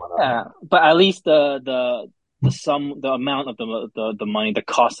five Mm-hmm. in, one out. Yeah, but at least the sum, the amount of the money, the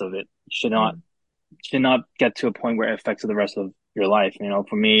cost of it should not get to a point where it affects the rest of your life.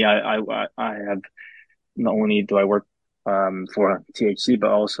 For me, I have, not only do I work for THC, but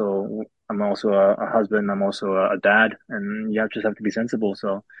also I'm also a husband. I'm also a dad, and just have to be sensible.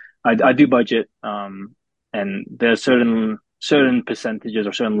 So I do budget, and there are certain percentages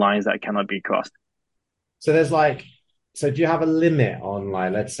or certain lines that cannot be crossed. So there's like, so do you have a limit on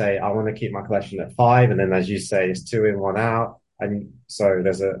like, let's say I want to keep my collection at five, and then as you say, it's two in, one out, and so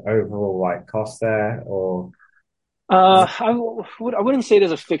there's an overall like cost there, or is it I wouldn't say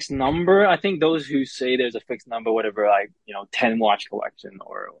there's a fixed number. I think those who say there's a fixed number, whatever, like 10 watch collection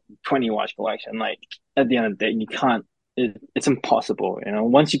or 20 watch collection, like at the end of the day, you can't. It's impossible.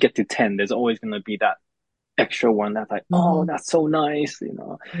 Once you get to 10, there's always going to be that extra one that's like, oh, Mm-hmm. that's so nice.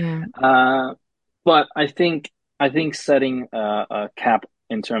 Yeah. Uh, but I think setting a cap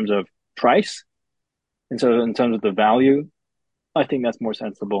in terms of price, and so in terms of the value, I think that's more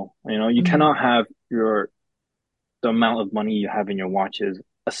sensible. You Mm-hmm. cannot have the amount of money you have in your watch is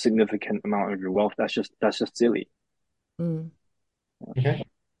a significant amount of your wealth. That's just silly. Mm. okay?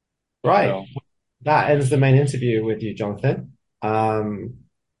 Right. So That ends the main interview with you, Jonathan.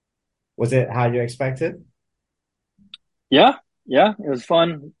 Was it how you expected? yeah, yeah, it was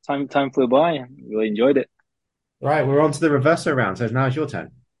fun. Time flew by. Really enjoyed it. Right, we're on to the reverso round, so now it's your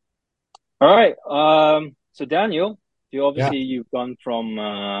turn. All right. So Daniel, Yeah. you've gone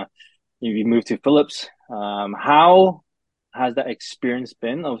from you moved to Philips. How has that experience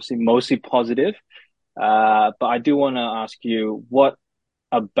been? Obviously, mostly positive. But I do want to ask you, what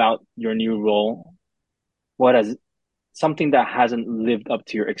about your new role? What has something that hasn't lived up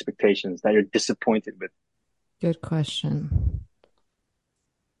to your expectations that you're disappointed with? Good question.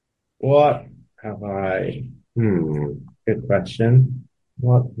 What have I? Good question.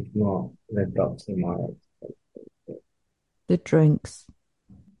 What has not lived up to my The drinks.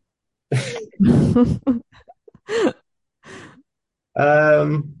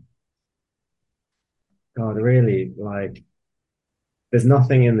 um God, really, like there's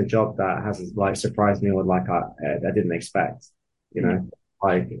nothing in the job that has like surprised me or like I didn't expect, you know.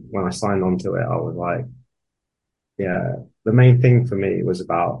 Like when I signed on to it, I was like, yeah, the main thing for me was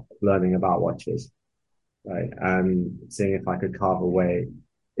about learning about watches, right? And seeing if I could carve a way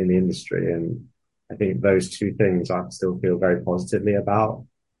in the industry. And I think those two things I still feel very positively about.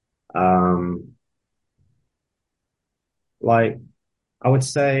 Um, like I would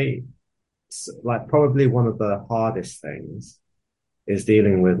say, like probably one of the hardest things is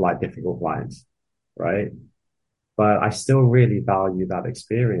dealing with like difficult clients, right? But I still really value that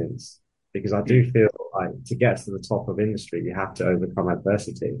experience because I do feel like to get to the top of industry, you have to overcome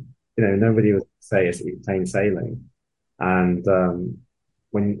adversity. You know, nobody would say it's plain sailing. And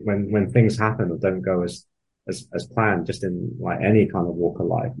when things happen or don't go as planned, just in like any kind of walk of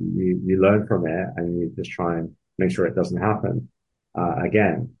life, you learn from it and you just try and make sure it doesn't happen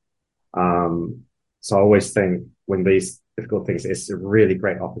again. Um, so I always think when these difficult things, it's a really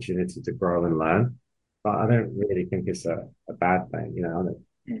great opportunity to grow and learn. But I don't really think it's a bad thing, you know.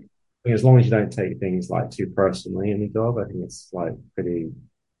 I think as long as you don't take things like too personally in the job, I think it's like pretty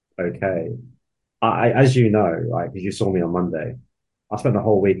okay. As you know, right, because you saw me on Monday, I spent the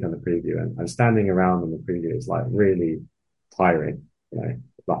whole week on the preview and standing around on the preview is like really tiring, you know,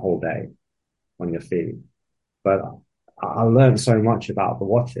 the whole day on your feet. But I learned so much about the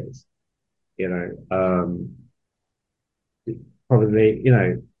watches, you know, probably, you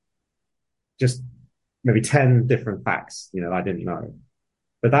know, just maybe 10 different facts, you know, I didn't know.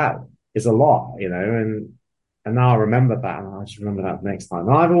 But that is a lot, you know, and now I remember that and I just remember that next time.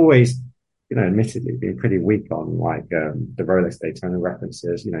 And I've always, you know, admittedly been pretty weak on like the Rolex Daytona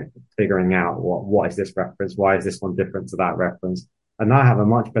references, you know, figuring out what is this reference, why is this one different to that reference. And now I have a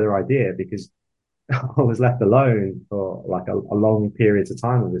much better idea because I was left alone for like a long periods of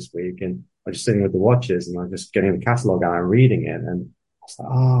time of this week, and I was just sitting with the watches, and I was just getting the catalog out and reading it, and I was like,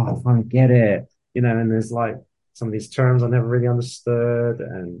 oh, I finally get it, you know. And there's like some of these terms I never really understood,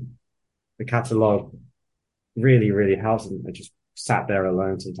 and the catalog really helps. And I just sat there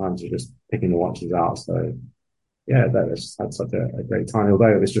alone sometimes, just picking the watches out. So yeah, that was just had such a great time,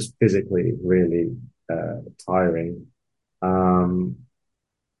 although it was just physically really tiring. Um,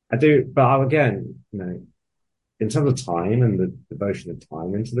 I do, but again, you know, in terms of time and the devotion of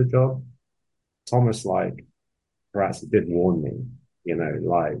time into the job, Thomas, like, perhaps did warn me, you know,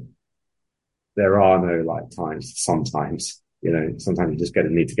 like, there are no like times, sometimes, you know, sometimes you just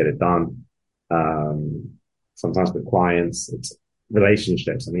need to get it done. Sometimes with clients, it's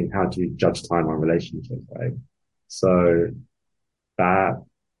relationships. I mean, how do you judge time on relationships, right? So that,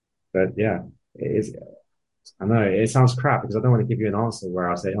 but yeah, it is. I know it sounds crap because I don't want to give you an answer where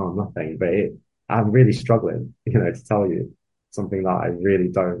I say, oh, nothing, but I'm really struggling, you know, to tell you something that I really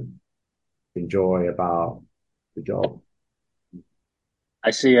don't enjoy about the job.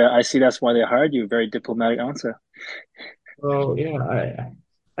 I see. I see. That's why they hired you. Very diplomatic answer. Well, yeah,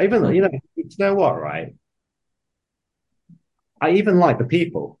 I even, you know what, right? I even like the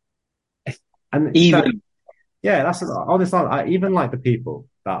people. And that, Even. yeah, that's honest. I even like the people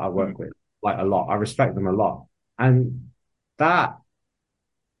that I work with, like a lot. I respect them a lot. And that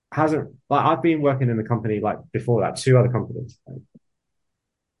hasn't, like, I've been working in the company like before that, two other companies. Right?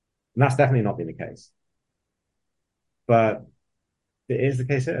 And that's definitely not been the case. But it is the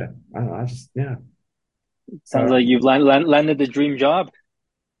case here. I don't know. I just, yeah. Sounds So, like you've landed the dream job.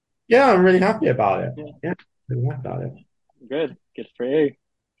 yeah, I'm really happy about it. Yeah. Yeah, really happy about it. Good. Good for you.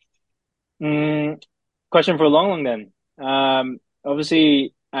 Question for Long Long then.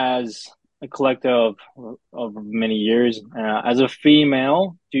 Obviously, as a collector of many years, as a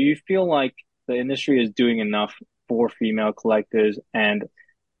female, do you feel like the industry is doing enough for female collectors? And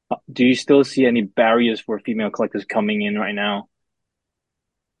do you still see any barriers for female collectors coming in right now?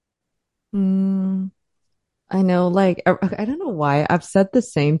 Mm, I know, like, I don't know why I've said the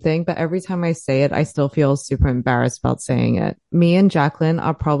same thing, but every time I say it, I still feel super embarrassed about saying it. Me and Jacqueline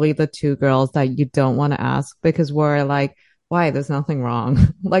are probably the two girls that you don't want to ask because we're like, why? There's nothing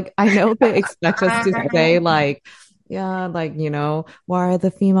wrong. Like, I know they expect us to say, like, yeah, like, why are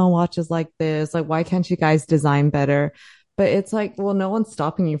the female watches like this? Like, why can't you guys design better? But it's like, well, no one's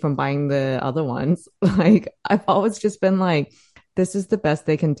stopping you from buying the other ones. Like, I've always just been like, this is the best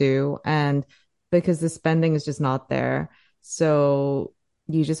they can do. And because the spending is just not there. So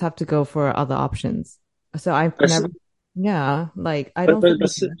you just have to go for other options. So I've But, never, yeah, like I but, don't but, think but,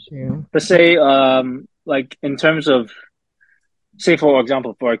 it's an issue. but say, like in terms of, say, for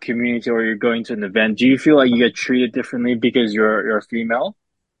example, for a community or you're going to an event, do you feel like you get treated differently because you're a female?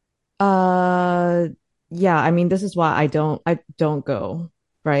 Uh, yeah, I mean, this is why I don't go,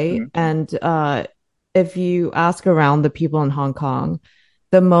 right? Mm. And if you ask around the people in Hong Kong,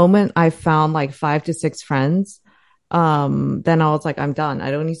 the moment I found like 5 to 6 friends, then I was like, I'm done.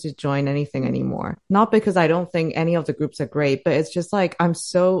 I don't need to join anything anymore. Not because I don't think any of the groups are great, but it's just like I'm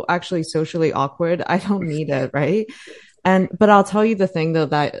so actually socially awkward. I don't need it, right? But I'll tell you the thing though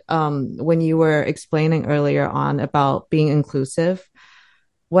that when you were explaining earlier on about being inclusive,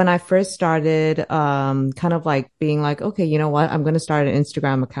 when I first started kind of like being like, okay, you know what, I'm going to start an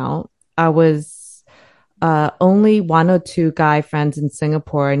Instagram account. I was only one or two guy friends in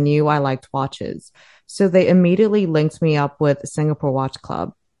Singapore knew I liked watches. So they immediately linked me up with Singapore Watch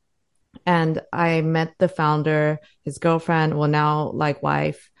Club. And I met the founder, his girlfriend, well, now like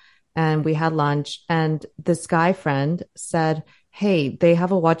wife, and we had lunch. And this guy friend said, hey, they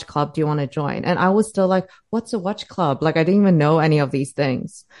have a watch club. Do you want to join? And I was still like, what's a watch club? Like, I didn't even know any of these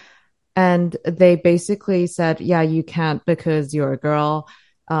things. And they basically said, yeah, you can't because you're a girl.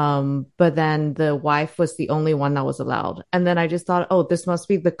 But then the wife was the only one that was allowed. And then I just thought, oh, this must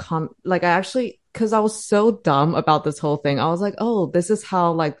be like I actually, because I was so dumb about this whole thing. I was like, oh, this is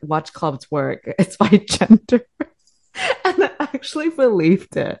how like watch clubs work. It's by gender. And I actually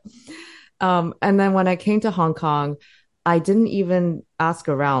believed it. And then when I came to Hong Kong, I didn't even ask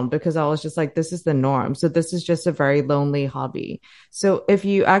around because I was just like, this is the norm. So this is just a very lonely hobby. So if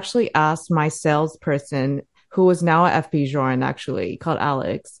you actually ask my salesperson, who is now at FP Journe, actually, called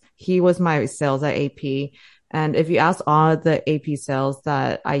Alex, he was my sales at AP. And if you ask all the AP sales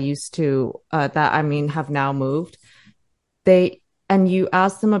that I used to, that I mean, have now moved, they and you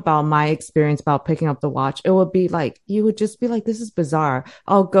ask them about my experience about picking up the watch, it would be like, you would just be like, this is bizarre.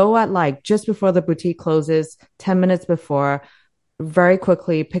 I'll go at like just before the boutique closes, 10 minutes before, very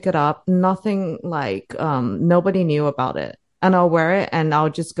quickly pick it up. Nothing like, nobody knew about it. And I'll wear it and I'll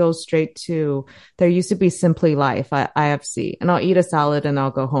just go straight to, there used to be Simply Life at IFC, and I'll eat a salad and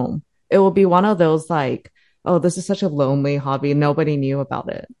I'll go home. It will be one of those like, oh, this is such a lonely hobby. Nobody knew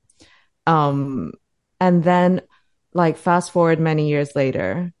about it. Um, and then like fast forward many years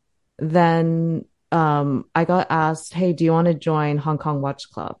later, then I got asked, hey, do you want to join Hong Kong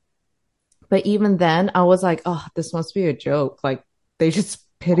Watch Club? But even then, I was like, oh, this must be a joke. Like they just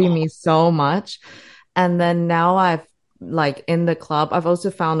pity me so much. And then now I've like in the club, I've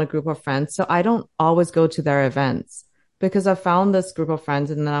also found a group of friends. So I don't always go to their events because I found this group of friends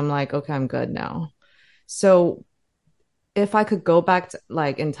and then I'm like, okay, I'm good now. So if I could go back to,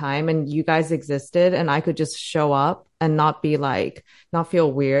 like in time and you guys existed and I could just show up and not be like, not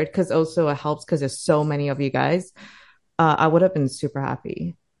feel weird, because also it helps because there's so many of you guys, I would have been super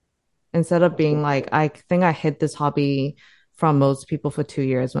happy instead of being like, I think I hid this hobby from most people for 2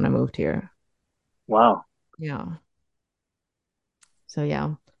 years when I moved here. Wow. Yeah. So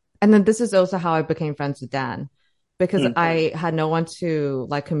yeah. And then this is also how I became friends with Dan because Mm. I had no one to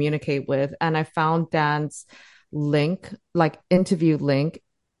like communicate with. And I found Dan's link, like interview link,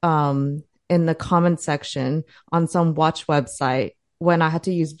 in the comment section on some watch website when I had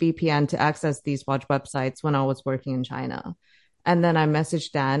to use VPN to access these watch websites when I was working in China. And then I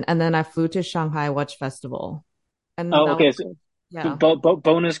messaged Dan and then I flew to Shanghai Watch Festival. And then Oh, that was, okay. So, yeah.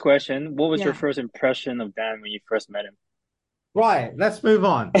 bonus question. What was your Yeah. first impression of Dan when you first met Right, let's move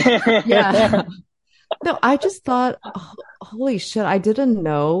on. him? Yeah. No, I just thought, holy shit, I didn't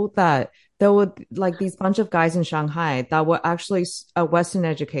know that there would like these bunch of guys in Shanghai that were actually Western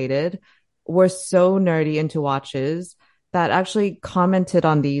educated, were so nerdy into watches that actually commented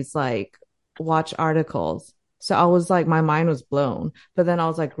on these like watch articles. So I was like, my mind was blown. But then I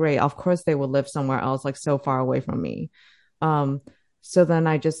was like, great, of course they would live somewhere else, like so far away from me. Um, so then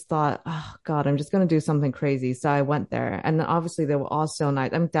I just thought, oh God, I'm just gonna do something crazy. So I went there, and then obviously they were all so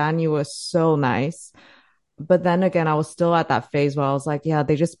nice. I mean, Dan, you were so nice, but then again, I was still at that phase where I was like, yeah,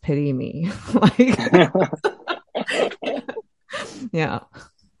 they just pity me. Like, yeah.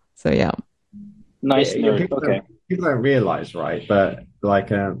 So yeah. Nice Yeah, nerd. Okay. people don't realize, right? But like,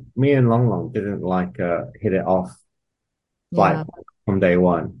 me and Long Long didn't like hit it off like Yeah. from day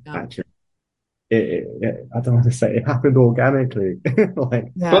one. Yeah. Actually, I don't want to say it happened organically,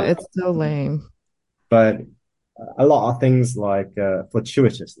 like, Yeah. But It's so lame. but a lot of things like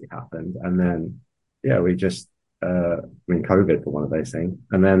fortuitously happened, and then yeah, we just I mean, COVID for one of those things,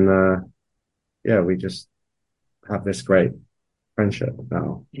 and then yeah, we just have this great friendship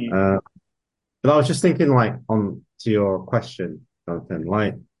now. mm, But I was just thinking, like, on to your question, Jonathan,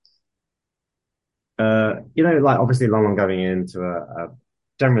 like, like obviously Long Long going into a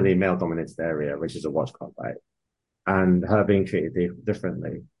generally male dominated area, which is a watch club, right? And her being treated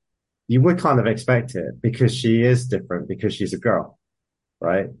differently, you would kind of expect it because she is different because she's a girl,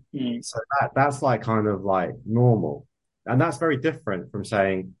 right? mm, So that's like kind of like normal. And that's very different from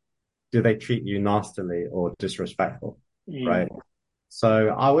saying, do they treat you nastily or disrespectful, mm, right? So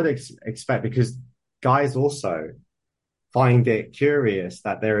I would expect, because guys also find it curious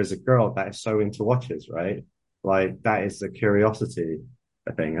that there is a girl that is so into watches, right? Like that is a curiosity.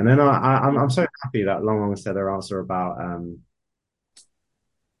 the thing. And then I'm so happy that Long Long said her answer about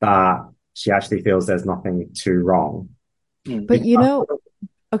that she actually feels there's nothing too wrong. Mm. But Because,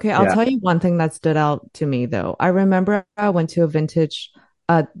 okay, I'll yeah, tell you one thing that stood out to me though. I remember I went to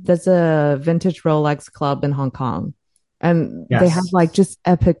there's a vintage Rolex club in Hong Kong, and they have yes. like just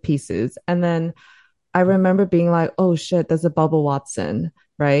epic pieces. And then I remember being like, oh shit, there's a Bubba Watson,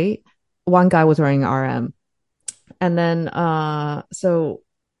 right? One guy was wearing RM. And then so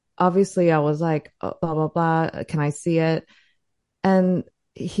obviously I was like, oh, blah blah blah, can I see it? And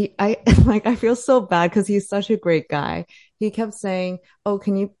I like, I feel so bad because he's such a great guy. He kept saying, "Oh,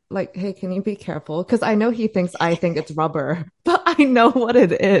 can you like, hey, can you be careful?" Because I know he thinks I think it's rubber, but I know what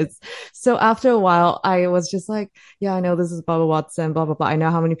it is. So after a while, I was just like, "Yeah, I know this is Bubba Watson, blah blah blah. I know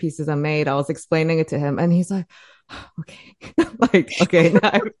how many pieces I made." I was explaining it to him, and he's like, "Okay, like okay."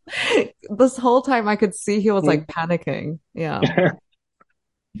 Now this whole time, I could see he was like panicking. Yeah,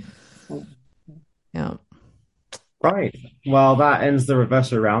 yeah. Right. Well, that ends the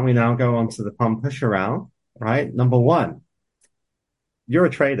reverser round. We now go on to the pump pusher round, right? Number one, you're a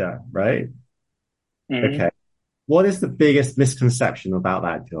trader, right? Mhm. Okay. What is the biggest misconception about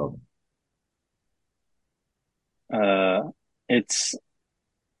that job? Uh, it's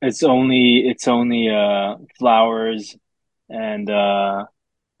it's only flowers and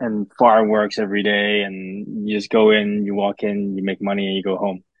fireworks every day, and you just go in, you walk in, you make money, and you go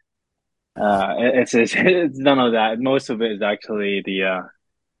home. It's none of that. Most of it is actually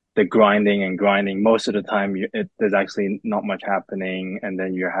the grinding and grinding. Most of the time, there's actually not much happening, and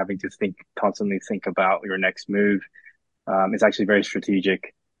then you're having to constantly think about your next move. It's actually very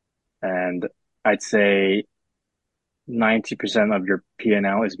strategic, and I'd say 90% of your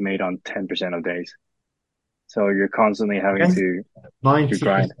P&L is made on 10% of days. So you're constantly having Okay. to grind.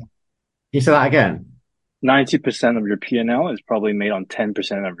 90%. Can you say that again? 90% of your P&L is probably made on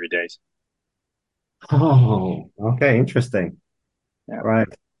 10% of your days. Oh, okay. Interesting. Yeah. Right.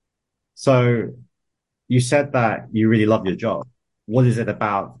 So you said that you really love your job. What is it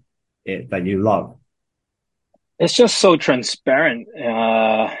about it that you love? It's just so transparent.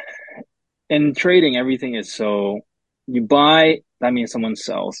 In trading, everything is so you buy, that means someone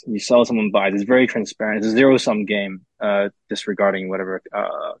sells. You sell, someone buys. It's very transparent. It's a zero-sum game, disregarding whatever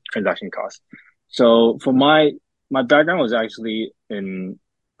transaction costs. So for my background was actually I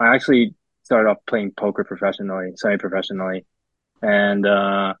actually started off playing poker professionally, semi-professionally, and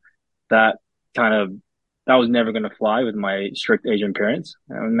that kind of that was never going to fly with my strict Asian parents.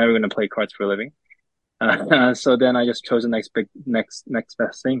 I was never going to play cards for a living. So then I just chose the next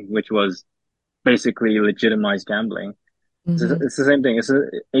best thing, which was basically legitimized gambling. Hmm. It's the same thing. It's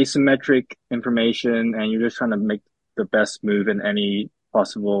asymmetric information, and you're just trying to make the best move in any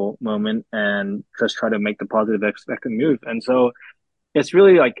possible moment, and just try to make the positive expected move. And so it's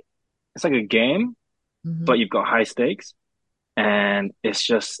really like it's like a game, Hmm. but you've got high stakes, and it's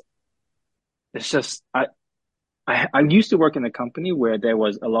just I used to work in a company where there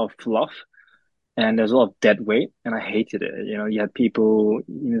was a lot of fluff and there's a lot of dead weight, and I hated it. You know, you had people,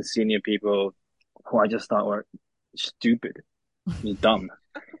 even senior people, who I just thought were stupid, you're dumb,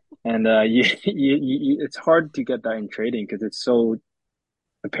 and it's hard to get that in trading because it's so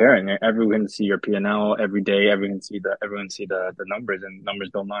apparent. Everyone can see your P&L every day. Everyone see the numbers, and numbers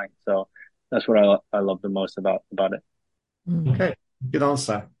don't lie. So that's what I love the most about it. Okay. Good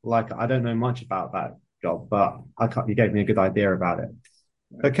answer. Like, I don't know much about that job, but you gave me a good idea about it.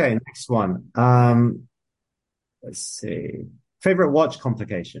 Okay. Next one. Let's see. Favorite watch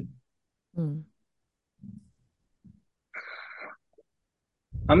complication. Mm.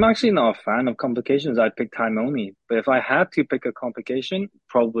 I'm actually not a fan of complications. I pick time only. But if I had to pick a complication,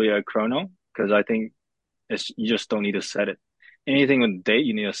 probably a chrono, because I think you just don't need to set it. Anything with date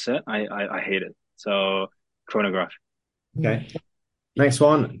you need to set, I hate it. So chronograph. Mm. Okay. Next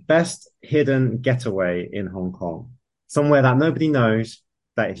one. Best hidden getaway in Hong Kong. Somewhere that nobody knows,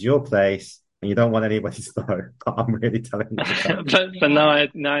 that is your place, and you don't want anybody to know. But I'm really telling you to go. But now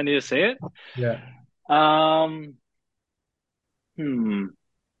I need to say it. Yeah. Um, hmm,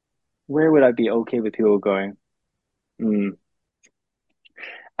 where would I be okay with people going? Hmm.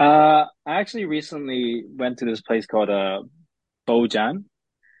 I actually recently went to this place called Bojan.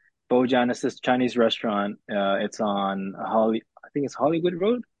 Bojan is this Chinese restaurant. It's on I think it's Hollywood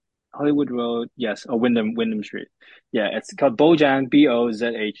Road. Hollywood Road, yes, or Wyndham Street. Yeah, it's called Bojan,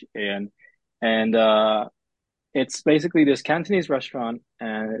 Bozhan, and it's basically this Cantonese restaurant,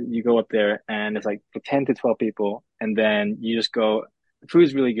 and you go up there, and it's like for 10 to 12 people, and then you just go. The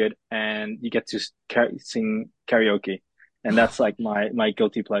food's really good, and you get to sing karaoke, and that's like my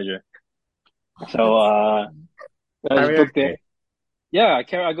guilty pleasure. So I just booked it. Karaoke. Yeah, I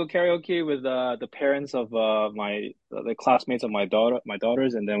go karaoke with the parents of my the classmates of my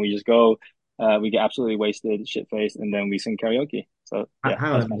daughters, and then we just go. We get absolutely wasted, shit faced, and then we sing karaoke. So yeah,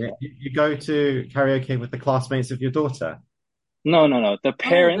 Hang on that's a my minute. stuff. You go to karaoke with the classmates of your daughter? No, no, no. Oh, the The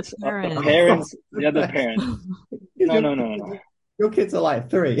parents. Oh, parents, the other parents. because No, no, no, no, no. your kids are like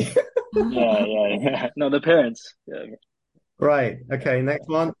 3. Yeah, yeah, yeah. No, the parents. Yeah. Right. Okay. Next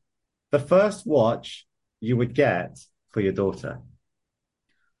one. The first watch you would get for your daughter.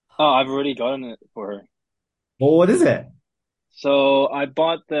 Oh, I've already gotten it for her. Well, what is it? So I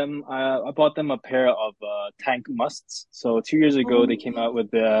bought them. I bought them a pair of tank musts. So 2 years ago, they came out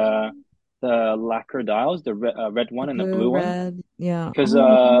with the lacquer dials, the red one and the Blue, blue one. red. Yeah. Because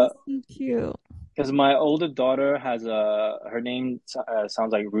Oh, that's so cute. because my older daughter has her name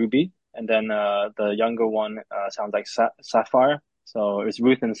sounds like Ruby, and then the younger one sounds like Sapphire. So it's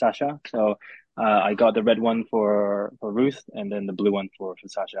Ruth and Sasha. So I got the red one for Ruth, and then the blue one for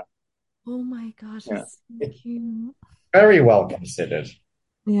Sasha. Oh my gosh, Yeah, it's so cute. Very well considered.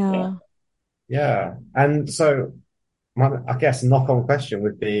 yeah. Yeah. Yeah. And so, I guess, knock-on question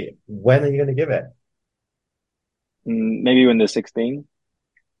would be, when are you going to give it? Maybe when they're 16.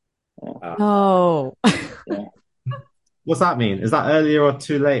 Yeah, No. yeah. What's that mean? Is that earlier or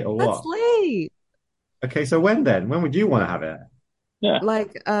too late or That's what? late. Okay, so when then? When would you want to have it? Yeah.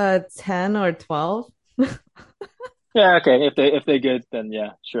 Like 10 or 12. Yeah, okay. If they're good, then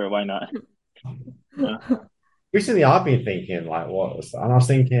yeah, sure, why not? Yeah. Recently, I've been thinking, like, and I was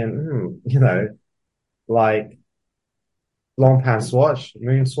thinking, like long pan swatch,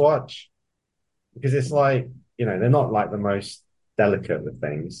 moon swatch, because it's like, they're not like the most delicate with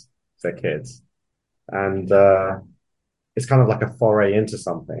things. They're kids. And it's kind of like a foray into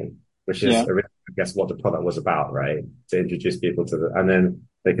something, which is, Yeah. I guess, what the product was about, right? To introduce people to and then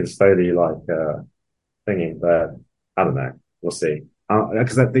they can slowly like thingy. But I don't know. We'll see.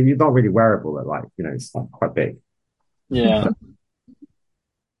 Because you're not really wearable at like, it's like quite big. Yeah.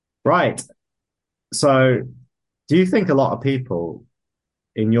 Right. So do you think a lot of people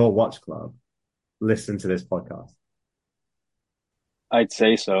in your watch club listen to this podcast? I'd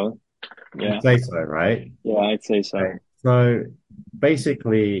say so. You Yeah. say so, right? Yeah, I'd say so. Okay. So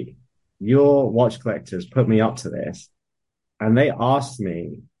basically, your watch collectors put me up to this, and they asked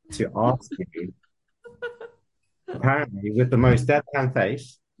me to ask you, apparently, with the most deadpan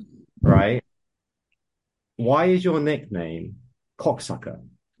face, right? Why is your nickname Cocksucker?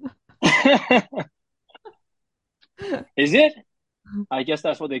 Is it? I guess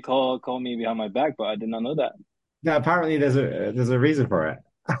that's what they call me behind my back, but I did not know that. Now, apparently, there's a reason for it.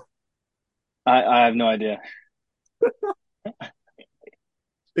 I have no idea.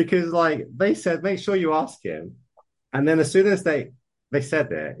 Because like they said, make sure you ask him. And then as soon as they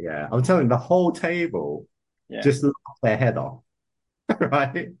said it, yeah, I'm telling you, the whole table Yeah. just laughed their head off,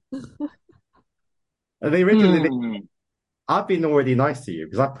 right? And they originally, Hmm. I've been already nice to you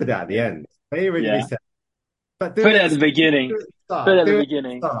because I put it at the end. They originally Yeah. said, but do Put it it at at the the beginning. do it at the Put it start, at the do it at the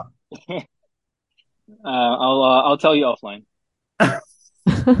beginning. start. I'll tell you offline.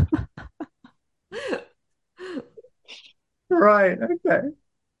 Right, okay.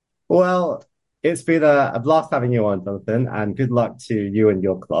 Well, it's been a blast having you on, Jonathan, and good luck to you and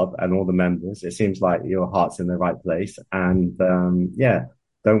your club and all the members. It seems like your heart's in the right place. And yeah,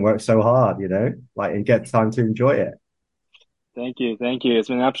 don't work so hard, like and get time to enjoy it. Thank you. Thank you. It's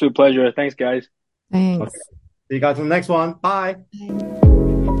been an absolute pleasure. Thanks, guys. Thanks. Okay. See you guys on the next one. Bye.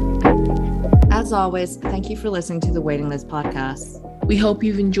 As always, thank you for listening to the Waiting List podcast. We hope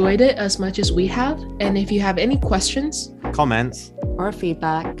you've enjoyed it as much as we have. And if you have any questions, Comments. Or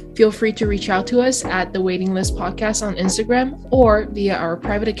feedback. feel free to reach out to us at the Waiting List Podcast on Instagram or via our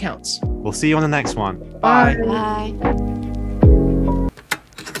private accounts. We'll see you on the next one. Bye. Bye.